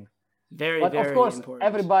 That's the thing. But of course, important.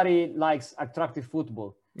 Everybody likes attractive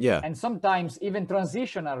football. Yeah. And sometimes even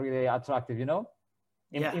transition are really attractive,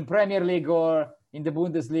 in Premier League or in the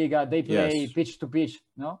Bundesliga, they play pitch to pitch,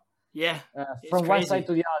 no? Yeah. From one side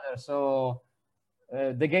to the other. So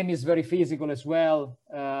the game is very physical as well.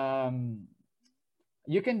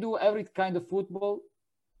 You can do every kind of football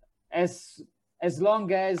as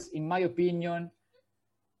long as, in my opinion,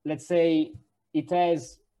 let's say it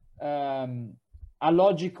has a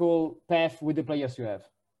logical path with the players you have.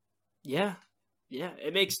 Yeah,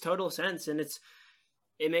 it makes total sense, and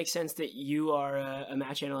it makes sense that you are a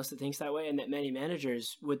match analyst that thinks that way, and that many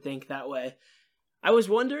managers would think that way. I was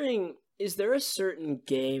wondering, is there a certain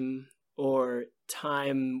game or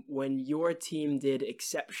time when your team did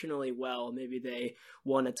exceptionally well? Maybe they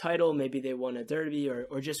won a title, maybe they won a derby,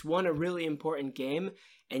 or just won a really important game,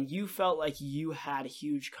 and you felt like you had a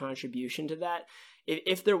huge contribution to that.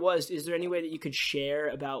 If there was, is there any way that you could share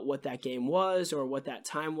about what that game was or what that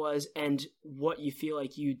time was and what you feel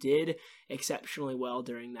like you did exceptionally well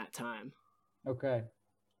during that time? Okay.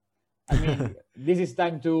 I mean, this is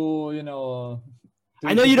time to,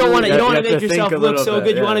 I know you don't want to make yourself look so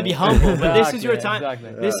good. You want to be humble, but this is your time.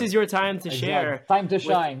 Exactly. This is your time to share. Time to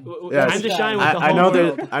shine. Time to shine with the whole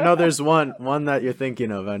world. I know there's one that you're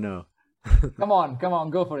thinking of. I know. Come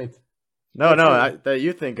on, go for it. No, that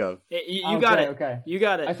you think of. You got it. Okay. You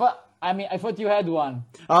got it. I thought you had one.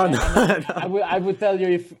 Oh no. I would tell you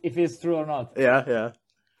if it's true or not. Yeah.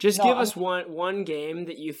 Just give us one game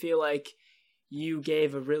that you feel like you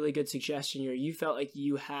gave a really good suggestion, or you felt like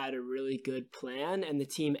you had a really good plan and the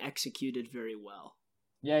team executed very well.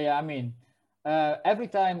 Yeah. I mean, every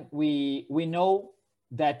time we know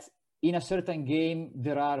that in a certain game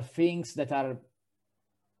there are things that are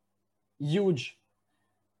huge.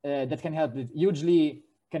 That hugely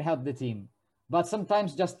can help the team, but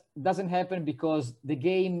sometimes just doesn't happen because the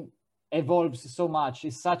game evolves so much.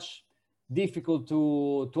 It's such difficult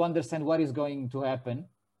to understand what is going to happen,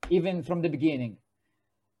 even from the beginning.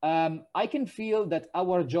 I can feel that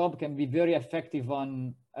our job can be very effective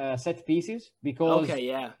on set pieces because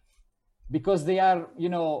they are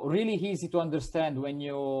really easy to understand and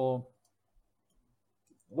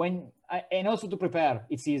also to prepare.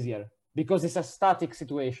 It's easier. Because it's a static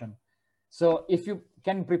situation. So if you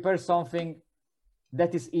can prepare something,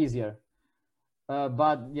 that is easier.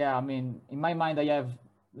 But yeah, I mean, in my mind, I have,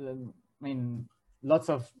 lots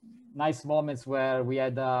of nice moments where we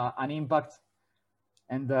had an impact.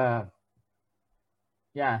 And there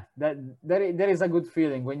is a good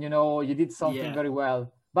feeling when you did something very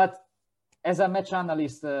well. But as a match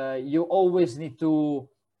analyst, you always need to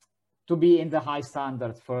be in the high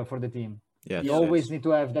standard for the team. Yes, you always need to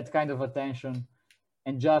have that kind of attention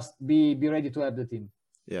and just be ready to have the team.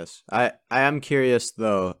 Yes. I am curious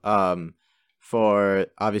though, for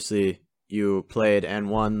obviously you played and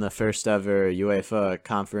won the first ever UEFA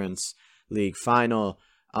conference League final.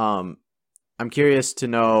 I'm curious to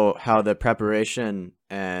know how the preparation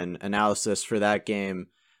and analysis for that game,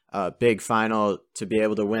 big final, to be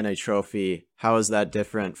able to win a trophy, how is that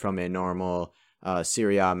different from a normal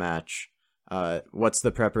Serie A match? What's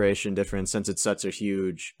the preparation difference since it's such a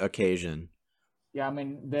huge occasion? Yeah, I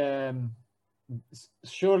mean,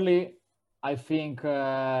 surely I think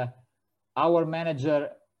our manager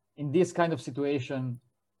in this kind of situation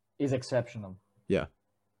is exceptional. Yeah.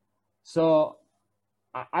 So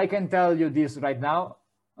I can tell you this right now.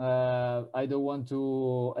 I don't want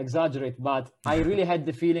to exaggerate, but I really had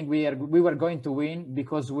the feeling we were going to win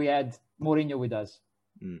because we had Mourinho with us.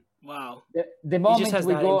 Mm. Wow. The moment he just has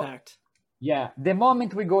we that go, impact. Yeah, the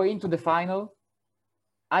moment we go into the final,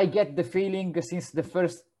 I get the feeling since the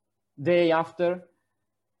first day after,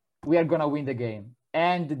 we are gonna win the game.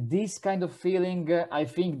 And this kind of feeling, I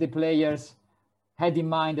think the players had in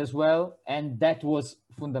mind as well, and that was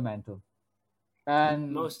fundamental.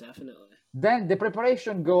 And most definitely. Then the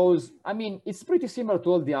preparation goes, I mean, it's pretty similar to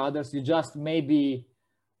all the others. You just maybe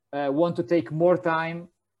want to take more time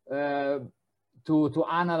to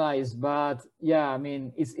analyze, but yeah, I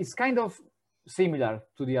mean, it's kind of similar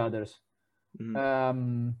to the others.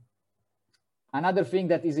 Mm-hmm. Another thing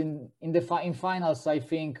that is in finals, I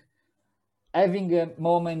think having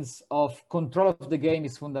moments of control of the game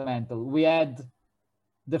is fundamental. We had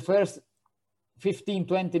the first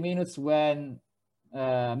 15-20 minutes when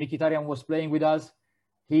Mkhitaryan was playing with us.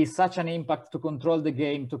 He's such an impact to control the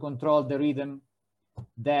game, to control the rhythm,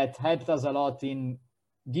 that helped us a lot in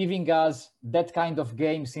giving us that kind of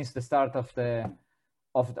game since the start of the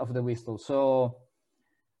whistle. So,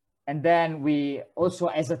 and then we also,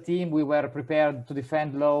 as a team, we were prepared to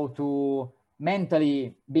defend low, to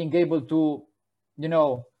mentally being able to,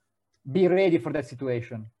 be ready for that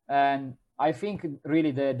situation. And I think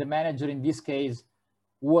really the manager in this case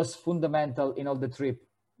was fundamental in all the trip.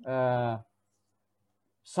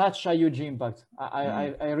 Such a huge impact.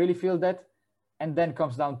 I really feel that. And then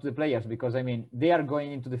comes down to the players, because I mean, they are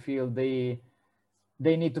going into the field. They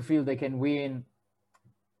need to feel they can win.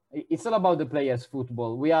 It's all about the players'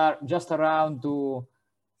 football. We are just around to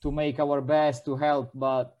make our best, to help,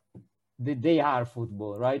 but they are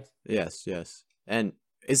football, right? Yes. And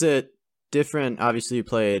is it different? Obviously, you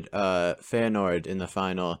played Feyenoord in the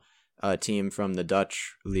final, team from the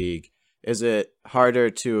Dutch league. Is it harder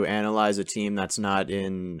to analyze a team that's not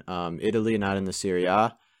in Italy, not in the Serie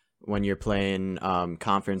A, when you're playing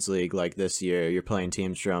Conference League like this year? You're playing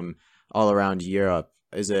teams from all around Europe.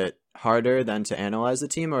 Is it harder than to analyze the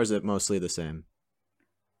team, or is it mostly the same?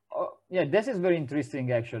 Yeah, this is very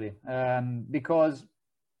interesting actually, because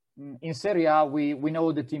in Serie A we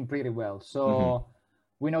know the team pretty well. So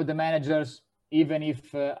we know the managers. Even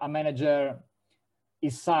if a manager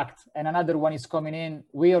is sacked and another one is coming in,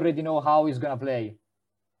 we already know how he's going to play,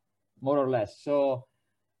 more or less. So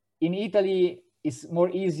in Italy, it's more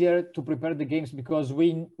easier to prepare the games because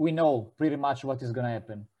we know pretty much what is going to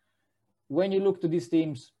happen. When you look to these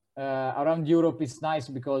teams around Europe, it's nice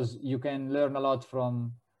because you can learn a lot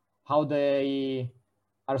from how they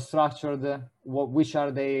are structured, which are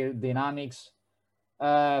their dynamics.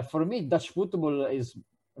 For me, Dutch football is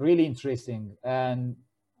really interesting, and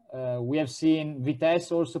we have seen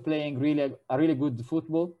Vitesse also playing a really good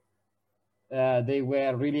football. They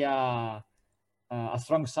were really a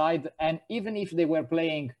strong side, and even if they were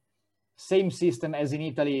playing same system as in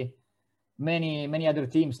Italy, many other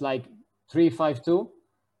teams like 3-5-2,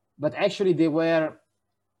 but actually they were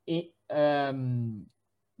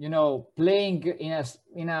playing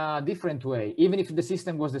in a different way, even if the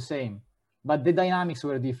system was the same, but the dynamics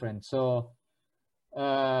were different. So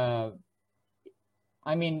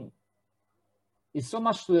I mean, it's so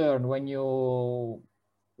much to learn when you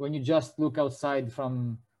just look outside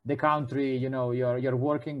from the country, you're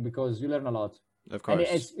working, because you learn a lot. Of course.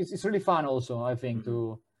 And it's really fun also, I think,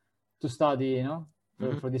 to study,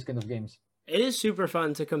 for these kind of games. It is super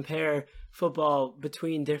fun to compare football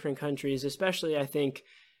between different countries, especially I think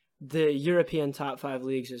the European top 5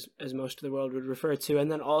 leagues, as most of the world would refer to,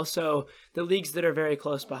 and then also the leagues that are very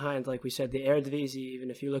close behind, like we said, the Eredivisie. Even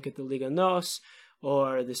if you look at the Liga NOS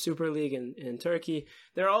or the Super League in Turkey,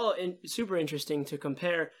 they're all super interesting to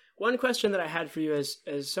compare. One question that I had for you as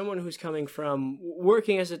someone who's coming from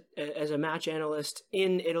working as a match analyst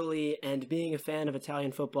in Italy and being a fan of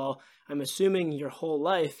Italian football, I'm assuming your whole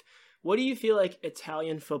life, what do you feel like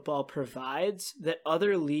Italian football provides that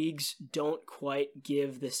other leagues don't quite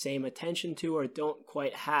give the same attention to or don't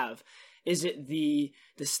quite have? Is it the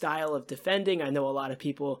style of defending? I know a lot of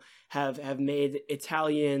people have made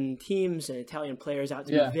Italian teams and Italian players out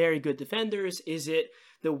to be very good defenders. Is it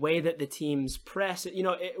the way that the teams press.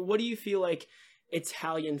 What do you feel like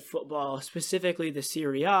Italian football, specifically the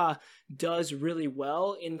Serie A, does really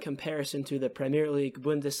well in comparison to the Premier League,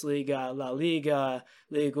 Bundesliga, La Liga,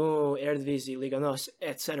 Ligue 1, Eredivisie, Liga NOS,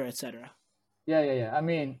 etc., etc.? Yeah. I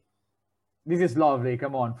mean, this is lovely.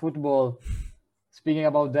 Come on, football. Speaking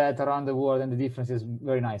about that around the world and the difference is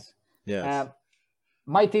very nice. Yes.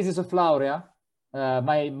 My thesis of laurea,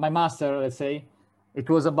 my master, let's say, it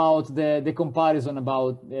was about the comparison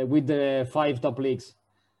about with the 5 top leagues.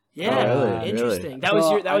 Yeah, interesting.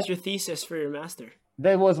 Really? That was your thesis for your master.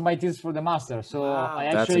 That was my thesis for the master. So wow. I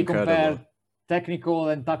actually compared technical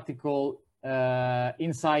and tactical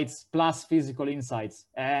insights plus physical insights.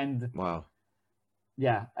 And wow.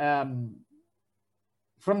 Yeah.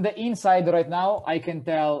 From the inside right now, I can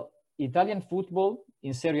tell Italian football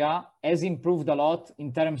in Serie A has improved a lot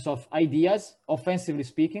in terms of ideas, offensively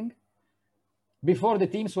speaking. Before, the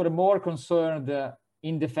teams were more concerned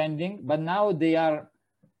in defending, but now they are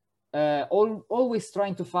always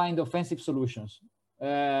trying to find offensive solutions.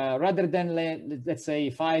 Rather than, let's say,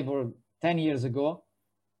 5 or 10 years ago,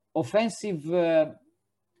 offensive,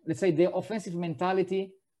 let's say the offensive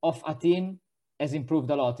mentality of a team has improved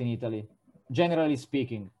a lot in Italy, generally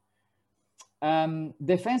speaking.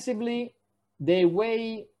 Defensively, the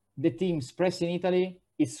way the teams press in Italy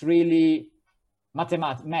is really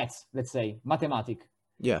maths, let's say, mathematic.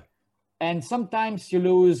 Yeah. And sometimes you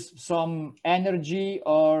lose some energy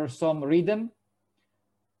or some rhythm.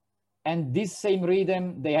 And this same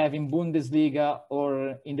rhythm they have in Bundesliga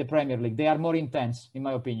or in the Premier League. They are more intense, in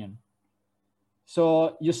my opinion.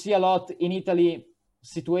 So you see a lot in Italy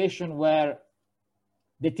situation where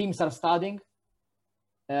the teams are studying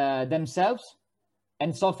themselves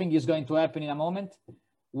and something is going to happen in a moment,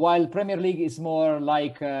 while Premier League is more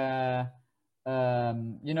like,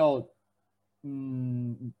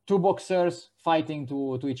 two boxers fighting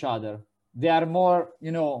to each other. They are more,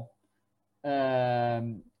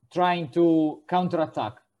 trying to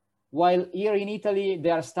counterattack. While here in Italy, they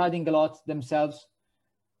are studying a lot themselves.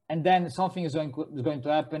 And then something is going to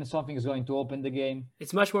happen. Something is going to open the game.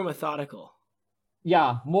 It's much more methodical.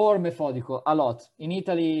 Yeah, more methodical, a lot. In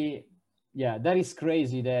Italy, yeah, that is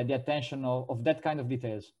crazy, the attention of that kind of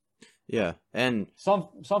details. Yeah, and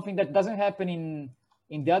something that doesn't happen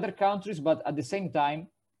in the other countries, but at the same time,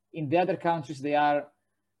 in the other countries, they are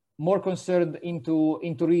more concerned into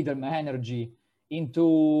rhythm, energy,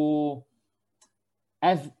 into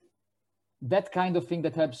have that kind of thing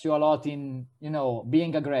that helps you a lot in,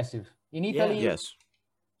 being aggressive. In Italy, yes,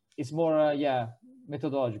 it's more,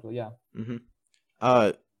 methodological, yeah. Mm-hmm.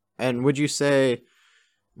 And would you say,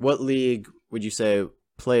 what league would you say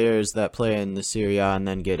players that play in the Serie A and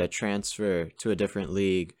then get a transfer to a different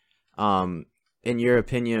league, in your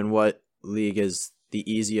opinion, what league is the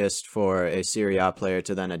easiest for a Serie A player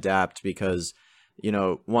to then adapt? Because,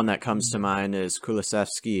 one that comes to mind is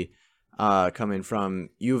Kulusevski, coming from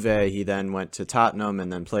Juve. He then went to Tottenham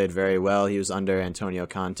and then played very well. He was under Antonio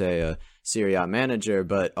Conte, a Serie A manager,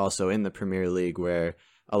 but also in the Premier League, where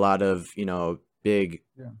a lot of, big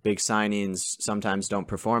signings sometimes don't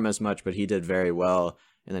perform as much, but he did very well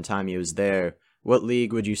in the time he was there. What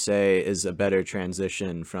league would you say is a better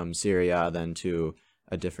transition from Serie A than to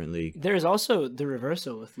a different league? There's also the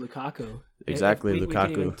reversal with Lukaku. Exactly, Lukaku. We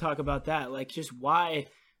can even talk about that, like just why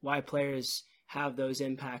players have those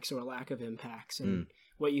impacts or lack of impacts, and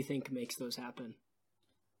what you think makes those happen.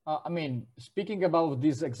 Speaking about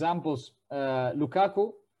these examples,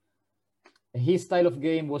 Lukaku, his style of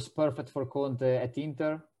game was perfect for Conte at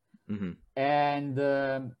Inter. Mm-hmm. And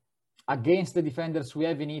against the defenders we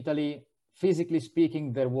have in Italy, physically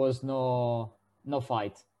speaking, there was no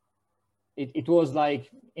fight. It was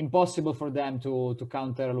like impossible for them to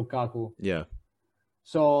counter Lukaku. Yeah.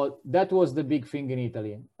 So that was the big thing in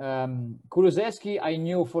Italy. Kulusevski, I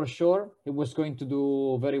knew for sure he was going to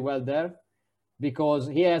do very well there because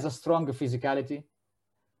he has a strong physicality.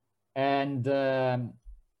 And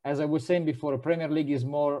as I was saying before, Premier League is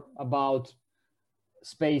more about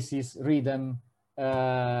spaces, rhythm,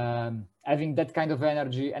 having that kind of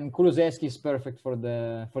energy, and Kulusevski is perfect for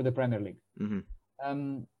the Premier League.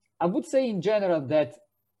 Mm-hmm. I would say in general that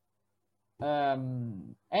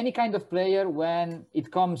any kind of player, when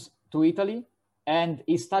it comes to Italy and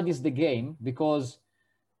he studies the game, because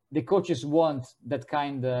the coaches want that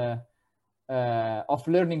kind of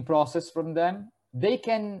learning process from them, they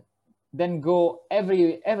can then go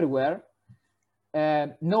everywhere,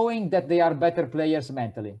 knowing that they are better players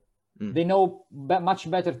mentally. They know much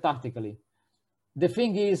better tactically. The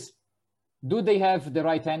thing is, do they have the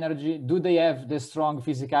right energy? Do they have the strong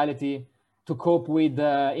physicality to cope with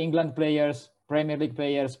England players, Premier League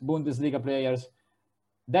players, Bundesliga players?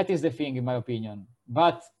 That is the thing, in my opinion.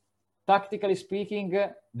 But tactically speaking,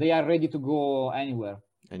 they are ready to go anywhere.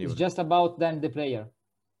 It's just about then the player.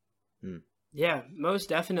 Yeah, most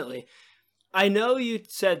definitely. I know you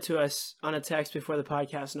said to us on a text before the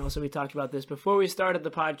podcast, and also we talked about this before we started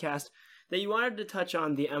the podcast, that you wanted to touch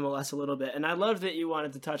on the MLS a little bit. And I love that you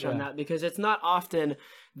wanted to touch on that, because it's not often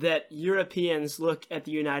that Europeans look at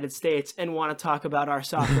the United States and want to talk about our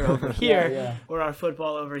soccer over here or our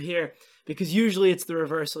football over here, because usually it's the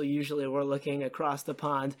reversal. Usually we're looking across the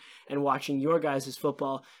pond and watching your guys'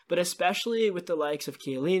 football, but especially with the likes of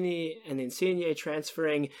Chiellini and Insigne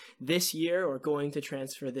transferring this year, or going to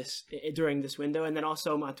transfer this during this window, and then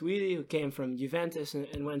also Matuidi, who came from Juventus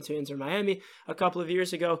and went to Inter Miami a couple of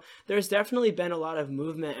years ago. There's definitely been a lot of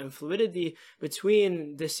movement and fluidity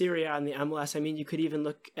between the Serie A and the MLS. I mean, you could even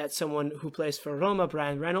look at someone who plays for Roma,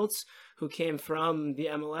 Brian Reynolds, who came from the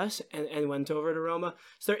MLS and went over to Roma.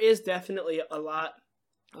 So there is definitely a lot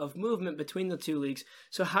of movement between the two leagues.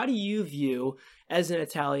 So how do you view, as an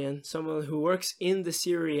Italian, someone who works in the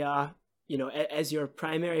Serie A, you know, as your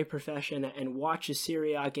primary profession and watches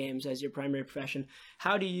Serie A games as your primary profession,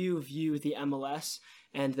 how do you view the MLS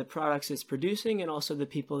and the products it's producing, and also the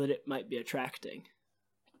people that it might be attracting?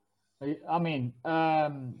 I mean,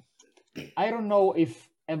 I don't know if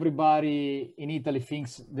everybody in Italy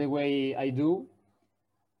thinks the way I do,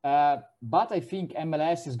 but I think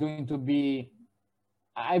MLS is going to be,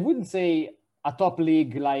 I wouldn't say a top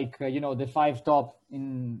league like the 5 top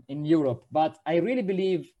in Europe, but I really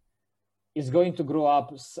believe it's going to grow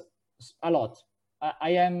up a lot.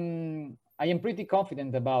 I am pretty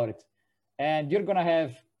confident about it, and you're gonna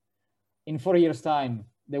have in 4 years' time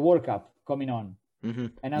the World Cup coming on.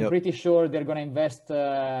 And I'm pretty sure they're going to invest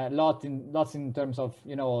lots in terms of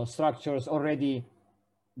structures already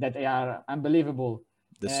that are unbelievable.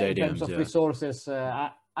 The stadiums, in terms of resources.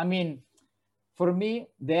 I mean, for me,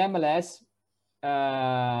 the MLS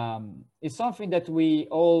is something that we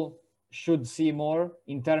all should see more,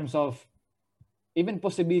 in terms of even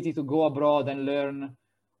possibility to go abroad and learn,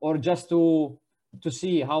 or just to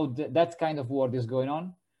see how that kind of world is going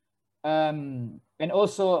on. And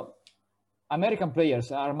also, American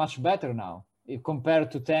players are much better now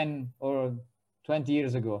compared to 10 or 20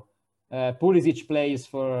 years ago. Pulisic plays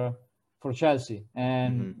for Chelsea,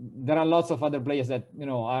 and there are lots of other players that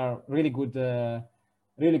are really good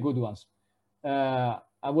ones.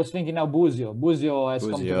 I was thinking now Buzio has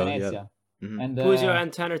come to Venezia. And Buzio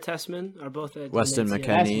and Tanner Tessman are both at Weston Venezia.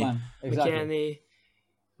 McKennie. Exactly.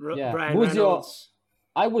 Brian Buzio, Reynolds.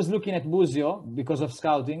 I was looking at Buzio because of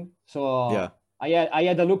scouting, so I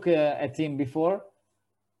had a look at him before,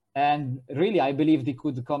 and really I believed he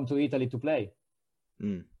could come to Italy to play.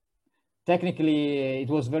 Technically, it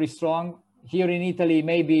was very strong. Here in Italy,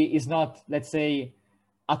 maybe he's not, let's say,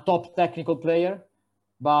 a top technical player,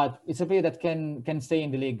 but it's a player that can stay in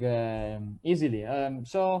the league easily.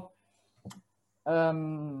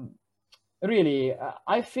 Really,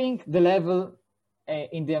 I think the level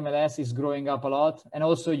in the MLS is growing up a lot, and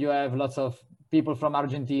also you have lots of people from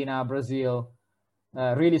Argentina, Brazil,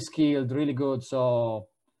 really skilled, really good. So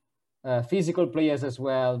physical players as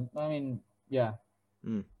well. I mean, yeah.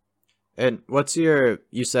 And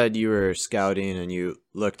you said you were scouting and you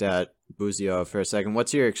looked at Buzio for a second.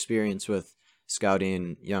 What's your experience with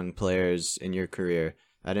scouting young players in your career?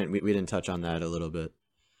 We didn't touch on that a little bit.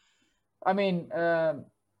 I mean,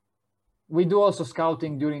 we do also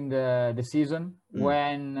scouting during the season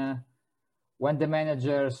when the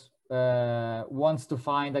managers wants to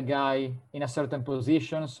find a guy in a certain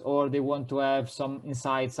positions, or they want to have some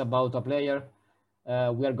insights about a player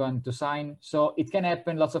we are going to sign. So it can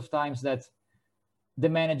happen lots of times that the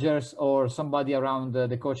managers or somebody around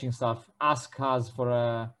the coaching staff ask us for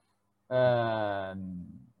a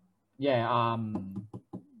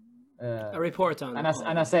report on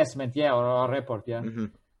an assessment, or a report.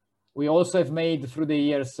 We also have made through the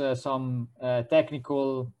years some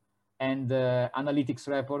technical and analytics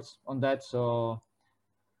reports on that. So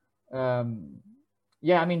I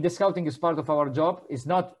mean, the scouting is part of our job. It's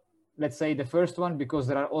not, let's say, the first one, because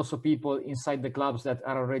there are also people inside the clubs that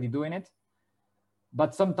are already doing it.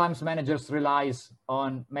 But sometimes managers relies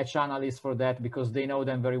on match analysts for that, because they know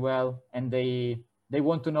them very well and they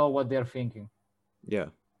want to know what they're thinking. Yeah.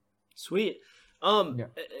 Sweet.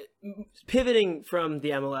 Pivoting from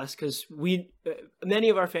the MLS, because many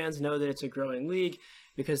of our fans know that it's a growing league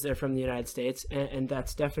because they're from the United States, and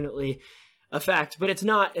that's definitely a fact. But it's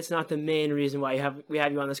not the main reason why we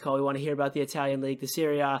have you on this call. We want to hear about the Italian league, the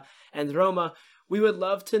Serie A, and Roma. We would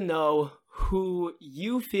love to know who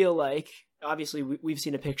you feel like, obviously we've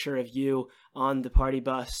seen a picture of you on the party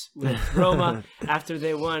bus with Roma after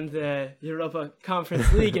they won the Europa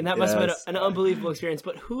Conference League, and that must have been an unbelievable experience.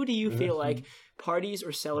 But who do you feel like parties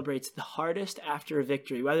or celebrates the hardest after a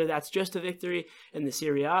victory, whether that's just a victory in the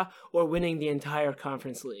Serie A or winning the entire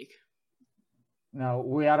Conference League? No,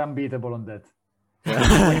 we are unbeatable on that.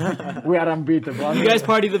 We are unbeatable. You guys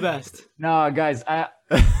party the best. No, guys,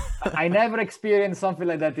 I never experienced something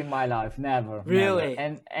like that in my life. Never. Really?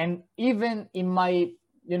 Never. And even in my,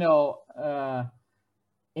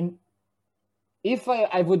 if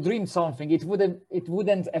I would dream something, it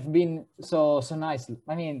wouldn't have been so nice.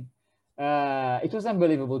 I mean, it was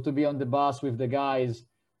unbelievable to be on the bus with the guys.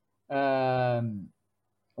 Wow,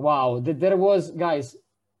 there was, guys,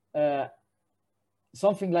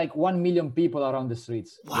 something like 1 million people around the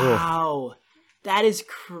streets. Wow, that is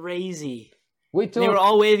crazy. They were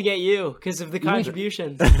all waving at you because of the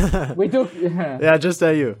contributions. We took... Yeah, just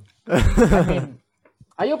at you. I mean,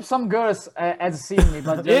 I hope some girls had seen me,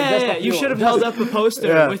 but yeah, you should have held up a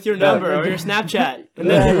poster with your number or your Snapchat, and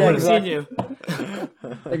then people would have seen you.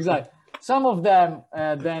 Exactly. Some of them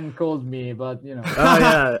then called me, but Oh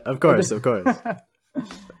yeah, of course.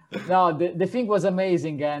 No, the thing was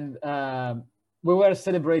amazing, and we were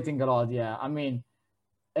celebrating a lot. Yeah, I mean,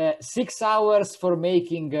 6 hours for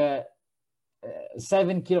making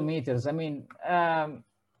 7 kilometers. I mean,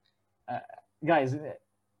 guys,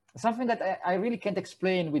 something that I really can't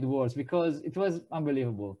explain with words because it was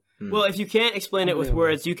unbelievable. Well, if you can't explain it with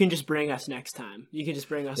words, you can just bring us next time. You can just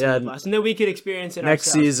bring us on the bus, and then we could experience it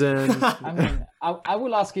next season. I mean, I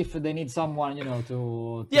will ask if they need someone,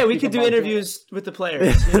 to yeah, we could do interviews with the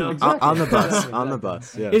players, Exactly. on the bus. On the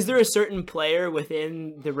bus. Yeah. Is there a certain player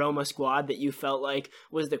within the Roma squad that you felt like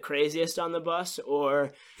was the craziest on the bus,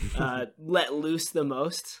 or let loose the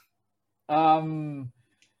most? I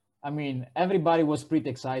mean, everybody was pretty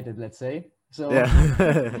excited, let's say. So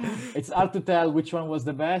it's hard to tell which one was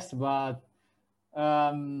the best, but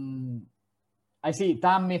I see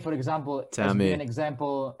Tammy, for example, has been an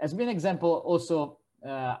example also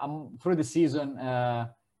through the season.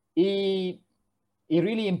 He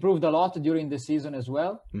really improved a lot during the season as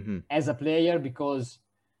well as a player because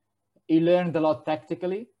he learned a lot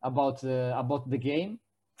tactically about the game,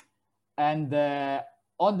 and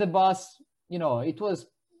on the bus, it was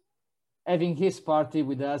having his party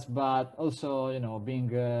with us, but also,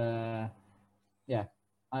 being,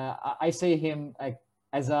 I say him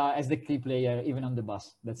as the key player, even on the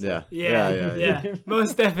bus. That's it. Yeah,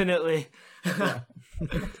 most definitely.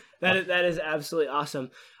 That is absolutely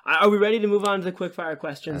awesome. Are we ready to move on to the quickfire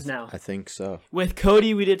questions now? I think so. With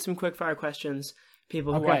Cody, we did some quickfire questions.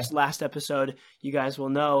 People who watched last episode, you guys will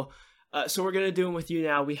know. So we're going to do them with you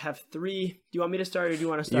now. We have 3. Do you want me to start or do you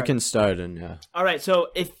want to start? You can start yeah. All right. So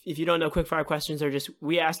if you don't know, quickfire questions are just,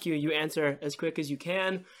 we ask you, you answer as quick as you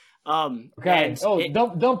can. Okay.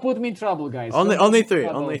 Don't put me in trouble, guys. Only 3.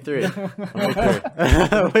 Only 3.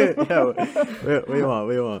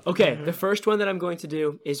 We want. Okay. The first one that I'm going to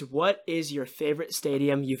do is, what is your favorite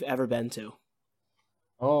stadium you've ever been to?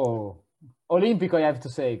 Oh, Olimpico, I have to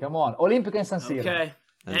say. Come on. Olimpico and San Siro. Okay.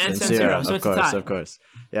 And San Siro. So it's a tie. Of course.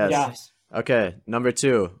 Yes. Okay. Number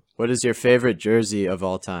 2. What is your favorite jersey of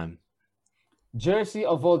all time? Jersey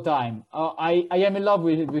of all time. I am in love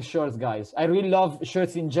with shirts, guys. I really love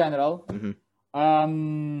shirts in general.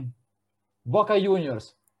 Boca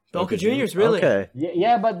Juniors. Boca Juniors, really? Okay.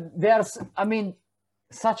 Yeah, but there's,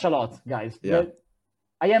 such a lot, guys. Yeah.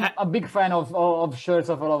 I am a big fan of shirts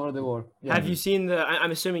of all over the world. Yeah. Have you seen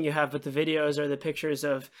I'm assuming you have, but the videos or the pictures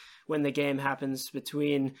of when the game happens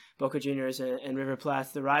between Boca Juniors and River Plate,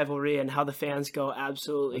 the rivalry, and how the fans go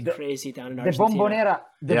absolutely crazy down in Argentina.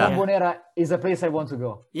 The Bombonera is a place I want to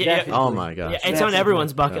go. Yeah. Oh my gosh. Yeah, it's on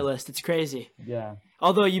everyone's bucket list. It's crazy. Yeah.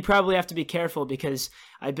 Although you probably have to be careful because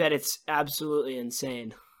I bet it's absolutely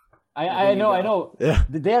insane. I know. Yeah.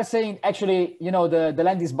 They are saying, actually, the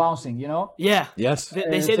land is bouncing, Yeah. Yes.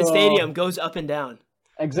 They say the stadium goes up and down.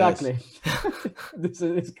 Exactly. Yes. This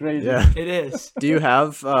is crazy. Yeah. It is. Do you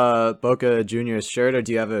have Boca Juniors shirt, or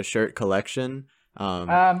do you have a shirt collection?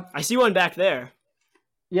 I see one back there.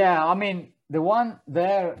 Yeah, the one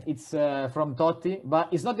there, it's from Totti, but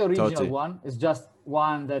it's not the original one. It's just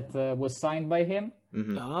one that was signed by him.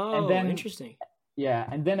 Oh, and then, interesting. Yeah,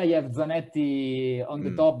 and then I have Zanetti on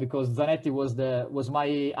the top because Zanetti was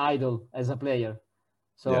my idol as a player.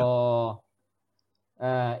 So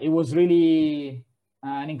it was really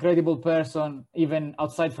an incredible person, even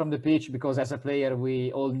outside from the pitch, because as a player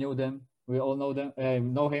we all knew them. We all know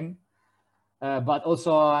him. But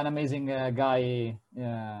also an amazing guy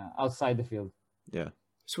outside the field. Yeah.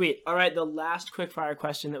 Sweet. All right, the last quick fire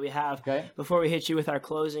question that we have before we hit you with our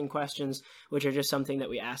closing questions, which are just something that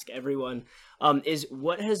we ask everyone, is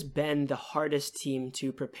what has been the hardest team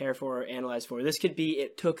to prepare for or analyze for? This could be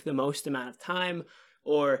it took the most amount of time,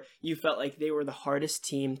 or you felt like they were the hardest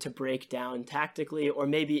team to break down tactically, or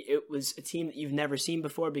maybe it was a team that you've never seen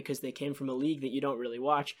before because they came from a league that you don't really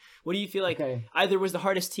watch. What do you feel like either was the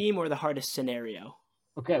hardest team or the hardest scenario?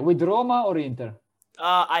 Okay, with Roma or Inter?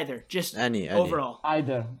 Either, just any overall.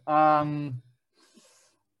 Either. I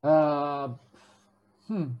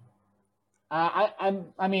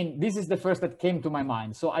mean, this is the first that came to my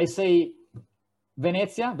mind. So I say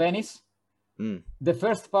Venice. The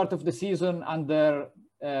first part of the season under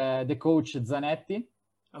the coach Zanetti.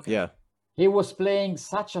 Okay. Yeah. He was playing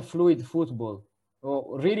such a fluid football,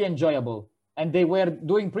 really enjoyable, and they were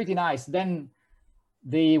doing pretty nice. Then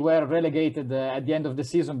they were relegated at the end of the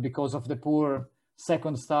season because of the poor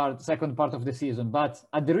second part of the season. But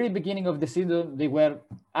at the really beginning of the season, they were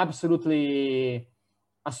absolutely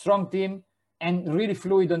a strong team and really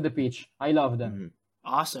fluid on the pitch. I love them. Mm-hmm.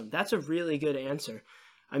 Awesome. That's a really good answer.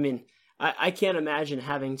 I mean, I can't imagine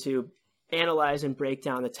having to analyze and break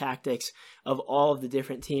down the tactics of all of the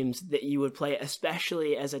different teams that you would play,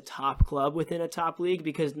 especially as a top club within a top league,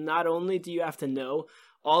 because not only do you have to know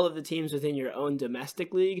all of the teams within your own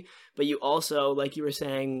domestic league, but you also, like you were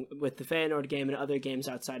saying with the Feyenoord game and other games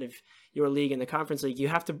outside of your league in the Conference League, you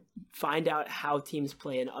have to find out how teams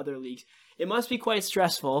play in other leagues. It must be quite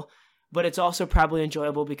stressful, but it's also probably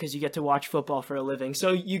enjoyable because you get to watch football for a living.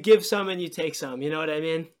 So you give some and you take some, you know what I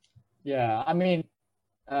mean? Yeah, I mean,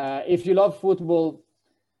 if you love football,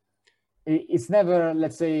 it's never,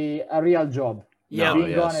 let's say, a real job. Yeah,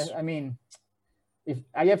 being honest, I mean, if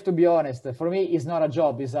I have to be honest, for me, it's not a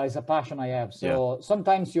job; it's a passion I have. So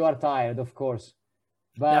sometimes you are tired, of course.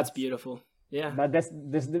 But that's beautiful. Yeah, but that's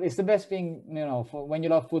it's the best thing, you know. For when you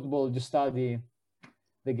love football, just study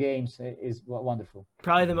the games is wonderful.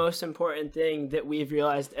 Probably the most important thing that we've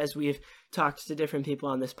realized as we've talked to different people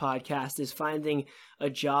on this podcast is finding a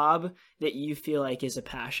job that you feel like is a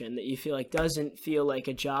passion, that you feel like doesn't feel like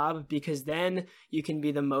a job, because then you can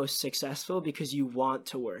be the most successful because you want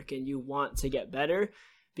to work and you want to get better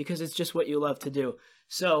because it's just what you love to do.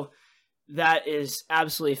 So that is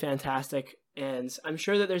absolutely fantastic. And I'm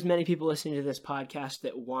sure that there's many people listening to this podcast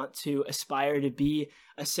that want to aspire to be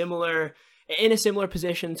in a similar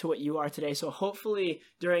position to what you are today. So hopefully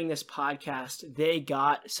during this podcast, they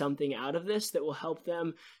got something out of this that will help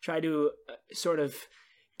them try to sort of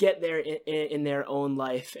get there in their own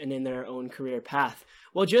life and in their own career path.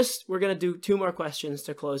 Well, we're going to do 2 more questions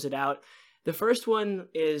to close it out. The first one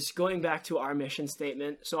is going back to our mission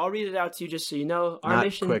statement. So I'll read it out to you just so you know. Our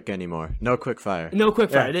mission. Not quick anymore. No quick fire. No quick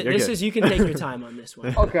fire. This is, you can take your time on this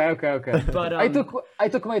one. Okay. But I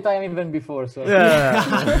took my time even before. So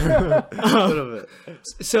yeah. A little bit.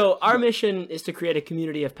 So our mission is to create a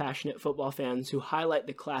community of passionate football fans who highlight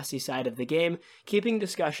the classy side of the game, keeping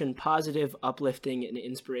discussion positive, uplifting, and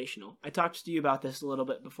inspirational. I talked to you about this a little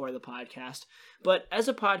bit before the podcast, but as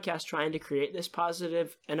a podcast trying to create this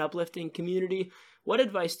positive and uplifting community, what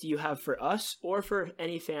advice do you have for us or for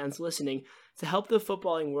any fans listening to help the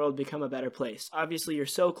footballing world become a better place? Obviously, you're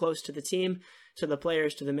so close to the team, to the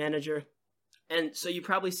players, to the manager, and so you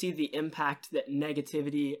probably see the impact that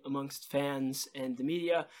negativity amongst fans and the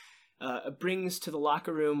media brings to the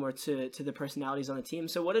locker room or to the personalities on the team.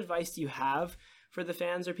 So what advice do you have for the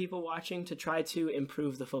fans or people watching to try to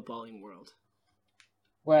improve the footballing world?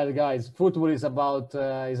 Well, guys, football is about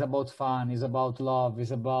fun, is about love,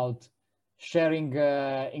 is about sharing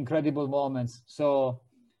incredible moments. So,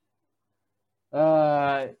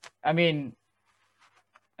 I mean,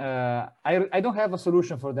 I don't have a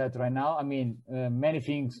solution for that right now. I mean, many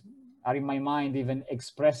things are in my mind. Even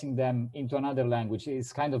expressing them into another language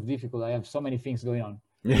is kind of difficult. I have so many things going on.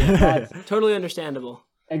 But, totally understandable.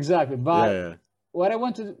 Exactly. But what I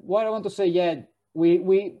want to say,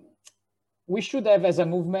 we should have, as a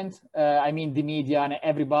movement, I mean, the media and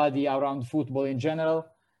everybody around football in general,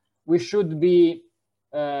 we should be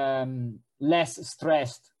less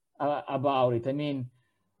stressed about it. I mean,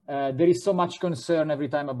 there is so much concern every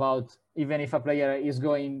time about, even if a player is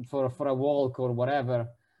going for a walk or whatever.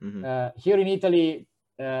 Mm-hmm. Here in Italy,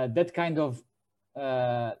 that kind of,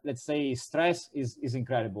 let's say, stress is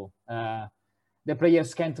incredible. The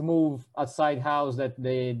players can't move outside house, that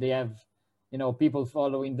they have, people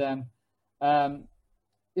following them.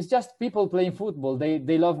 It's just people playing football.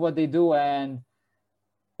 They love what they do, and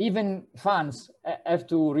even fans have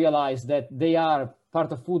to realize that they are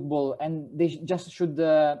part of football, and they just should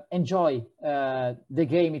enjoy the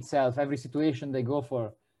game itself, every situation they go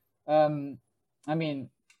for. I mean,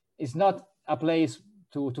 it's not a place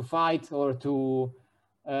to fight or to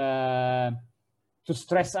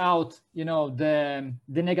stress out, the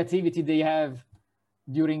negativity they have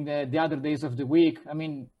during the other days of the week. I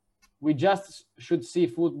mean, we just should see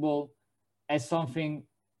football as something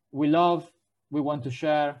we love, we want to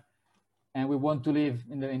share, and we want to live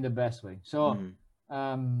in the best way. So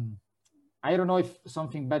I don't know if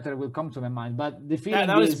something better will come to my mind, but the feeling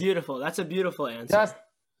that was beautiful. That's a beautiful answer.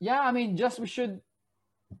 We should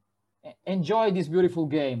enjoy this beautiful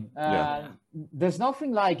game. There's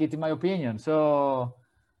nothing like it, in my opinion. So,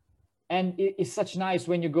 and it's such nice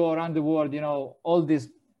when you go around the world, all this,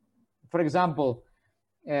 for example,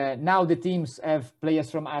 now the teams have players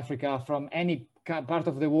from Africa, from any part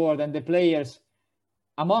of the world, and the players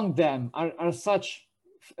among them are such,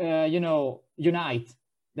 unite.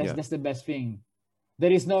 That's the best thing.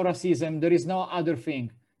 There is no racism. There is no other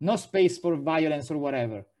thing. No space for violence or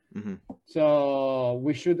whatever. Mm-hmm. So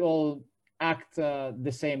we should all act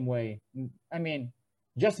the same way. I mean,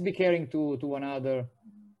 just be caring to one another.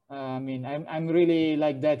 I'm really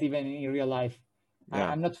like that even in real life.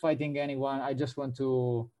 I'm not fighting anyone. I just want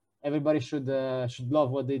everybody should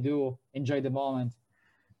love what they do, enjoy the moment.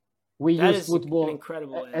 We use football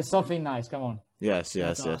as something nice. Come on. Yes.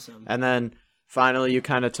 Awesome. And then finally, you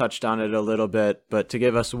kind of touched on it a little bit, but to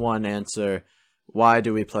give us one answer, why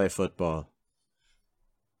do we play football?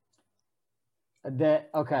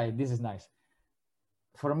 This is nice.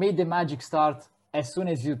 For me, the magic starts as soon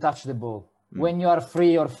as you touch the ball. When you are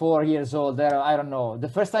 3 or 4 years old, I don't know. The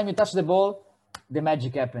first time you touch the ball, the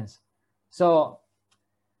magic happens. So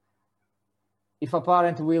if a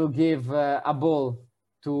parent will give a ball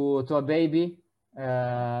to a baby,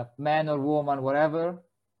 man or woman, whatever,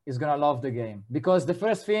 is going to love the game. Because the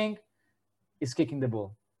first thing is kicking the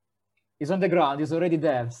ball. It's on the ground. It's already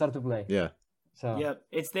there. Start to play. Yeah. So. Yep.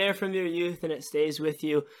 It's there from your youth and it stays with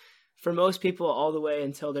you for most people all the way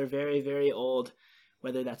until they're very, very old,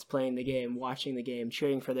 whether that's playing the game, watching the game,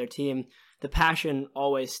 cheering for their team. The passion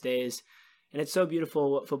always stays. And it's so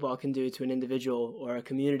beautiful what football can do to an individual or a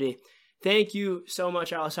community. Thank you so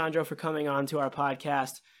much, Alessandro, for coming on to our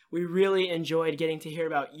podcast. We really enjoyed getting to hear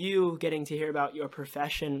about you, getting to hear about your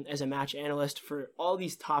profession as a match analyst for all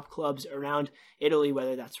these top clubs around Italy,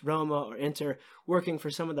 whether that's Roma or Inter, working for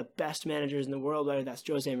some of the best managers in the world, whether that's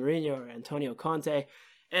Jose Mourinho or Antonio Conte,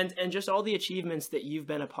 and just all the achievements that you've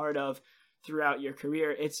been a part of throughout your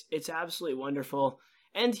career. It's absolutely wonderful.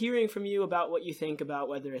 And hearing from you about what you think about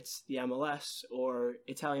whether it's the MLS or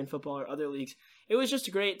Italian football or other leagues, it was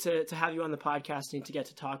just great to have you on the podcast and to get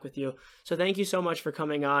to talk with you. So thank you so much for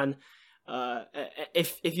coming on.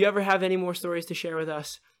 If you ever have any more stories to share with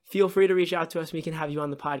us, feel free to reach out to us. We can have you on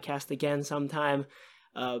the podcast again sometime.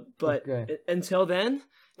 But until then,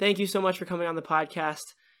 thank you so much for coming on the podcast.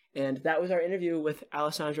 And that was our interview with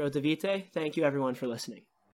Alessandro Davite. Thank you everyone for listening.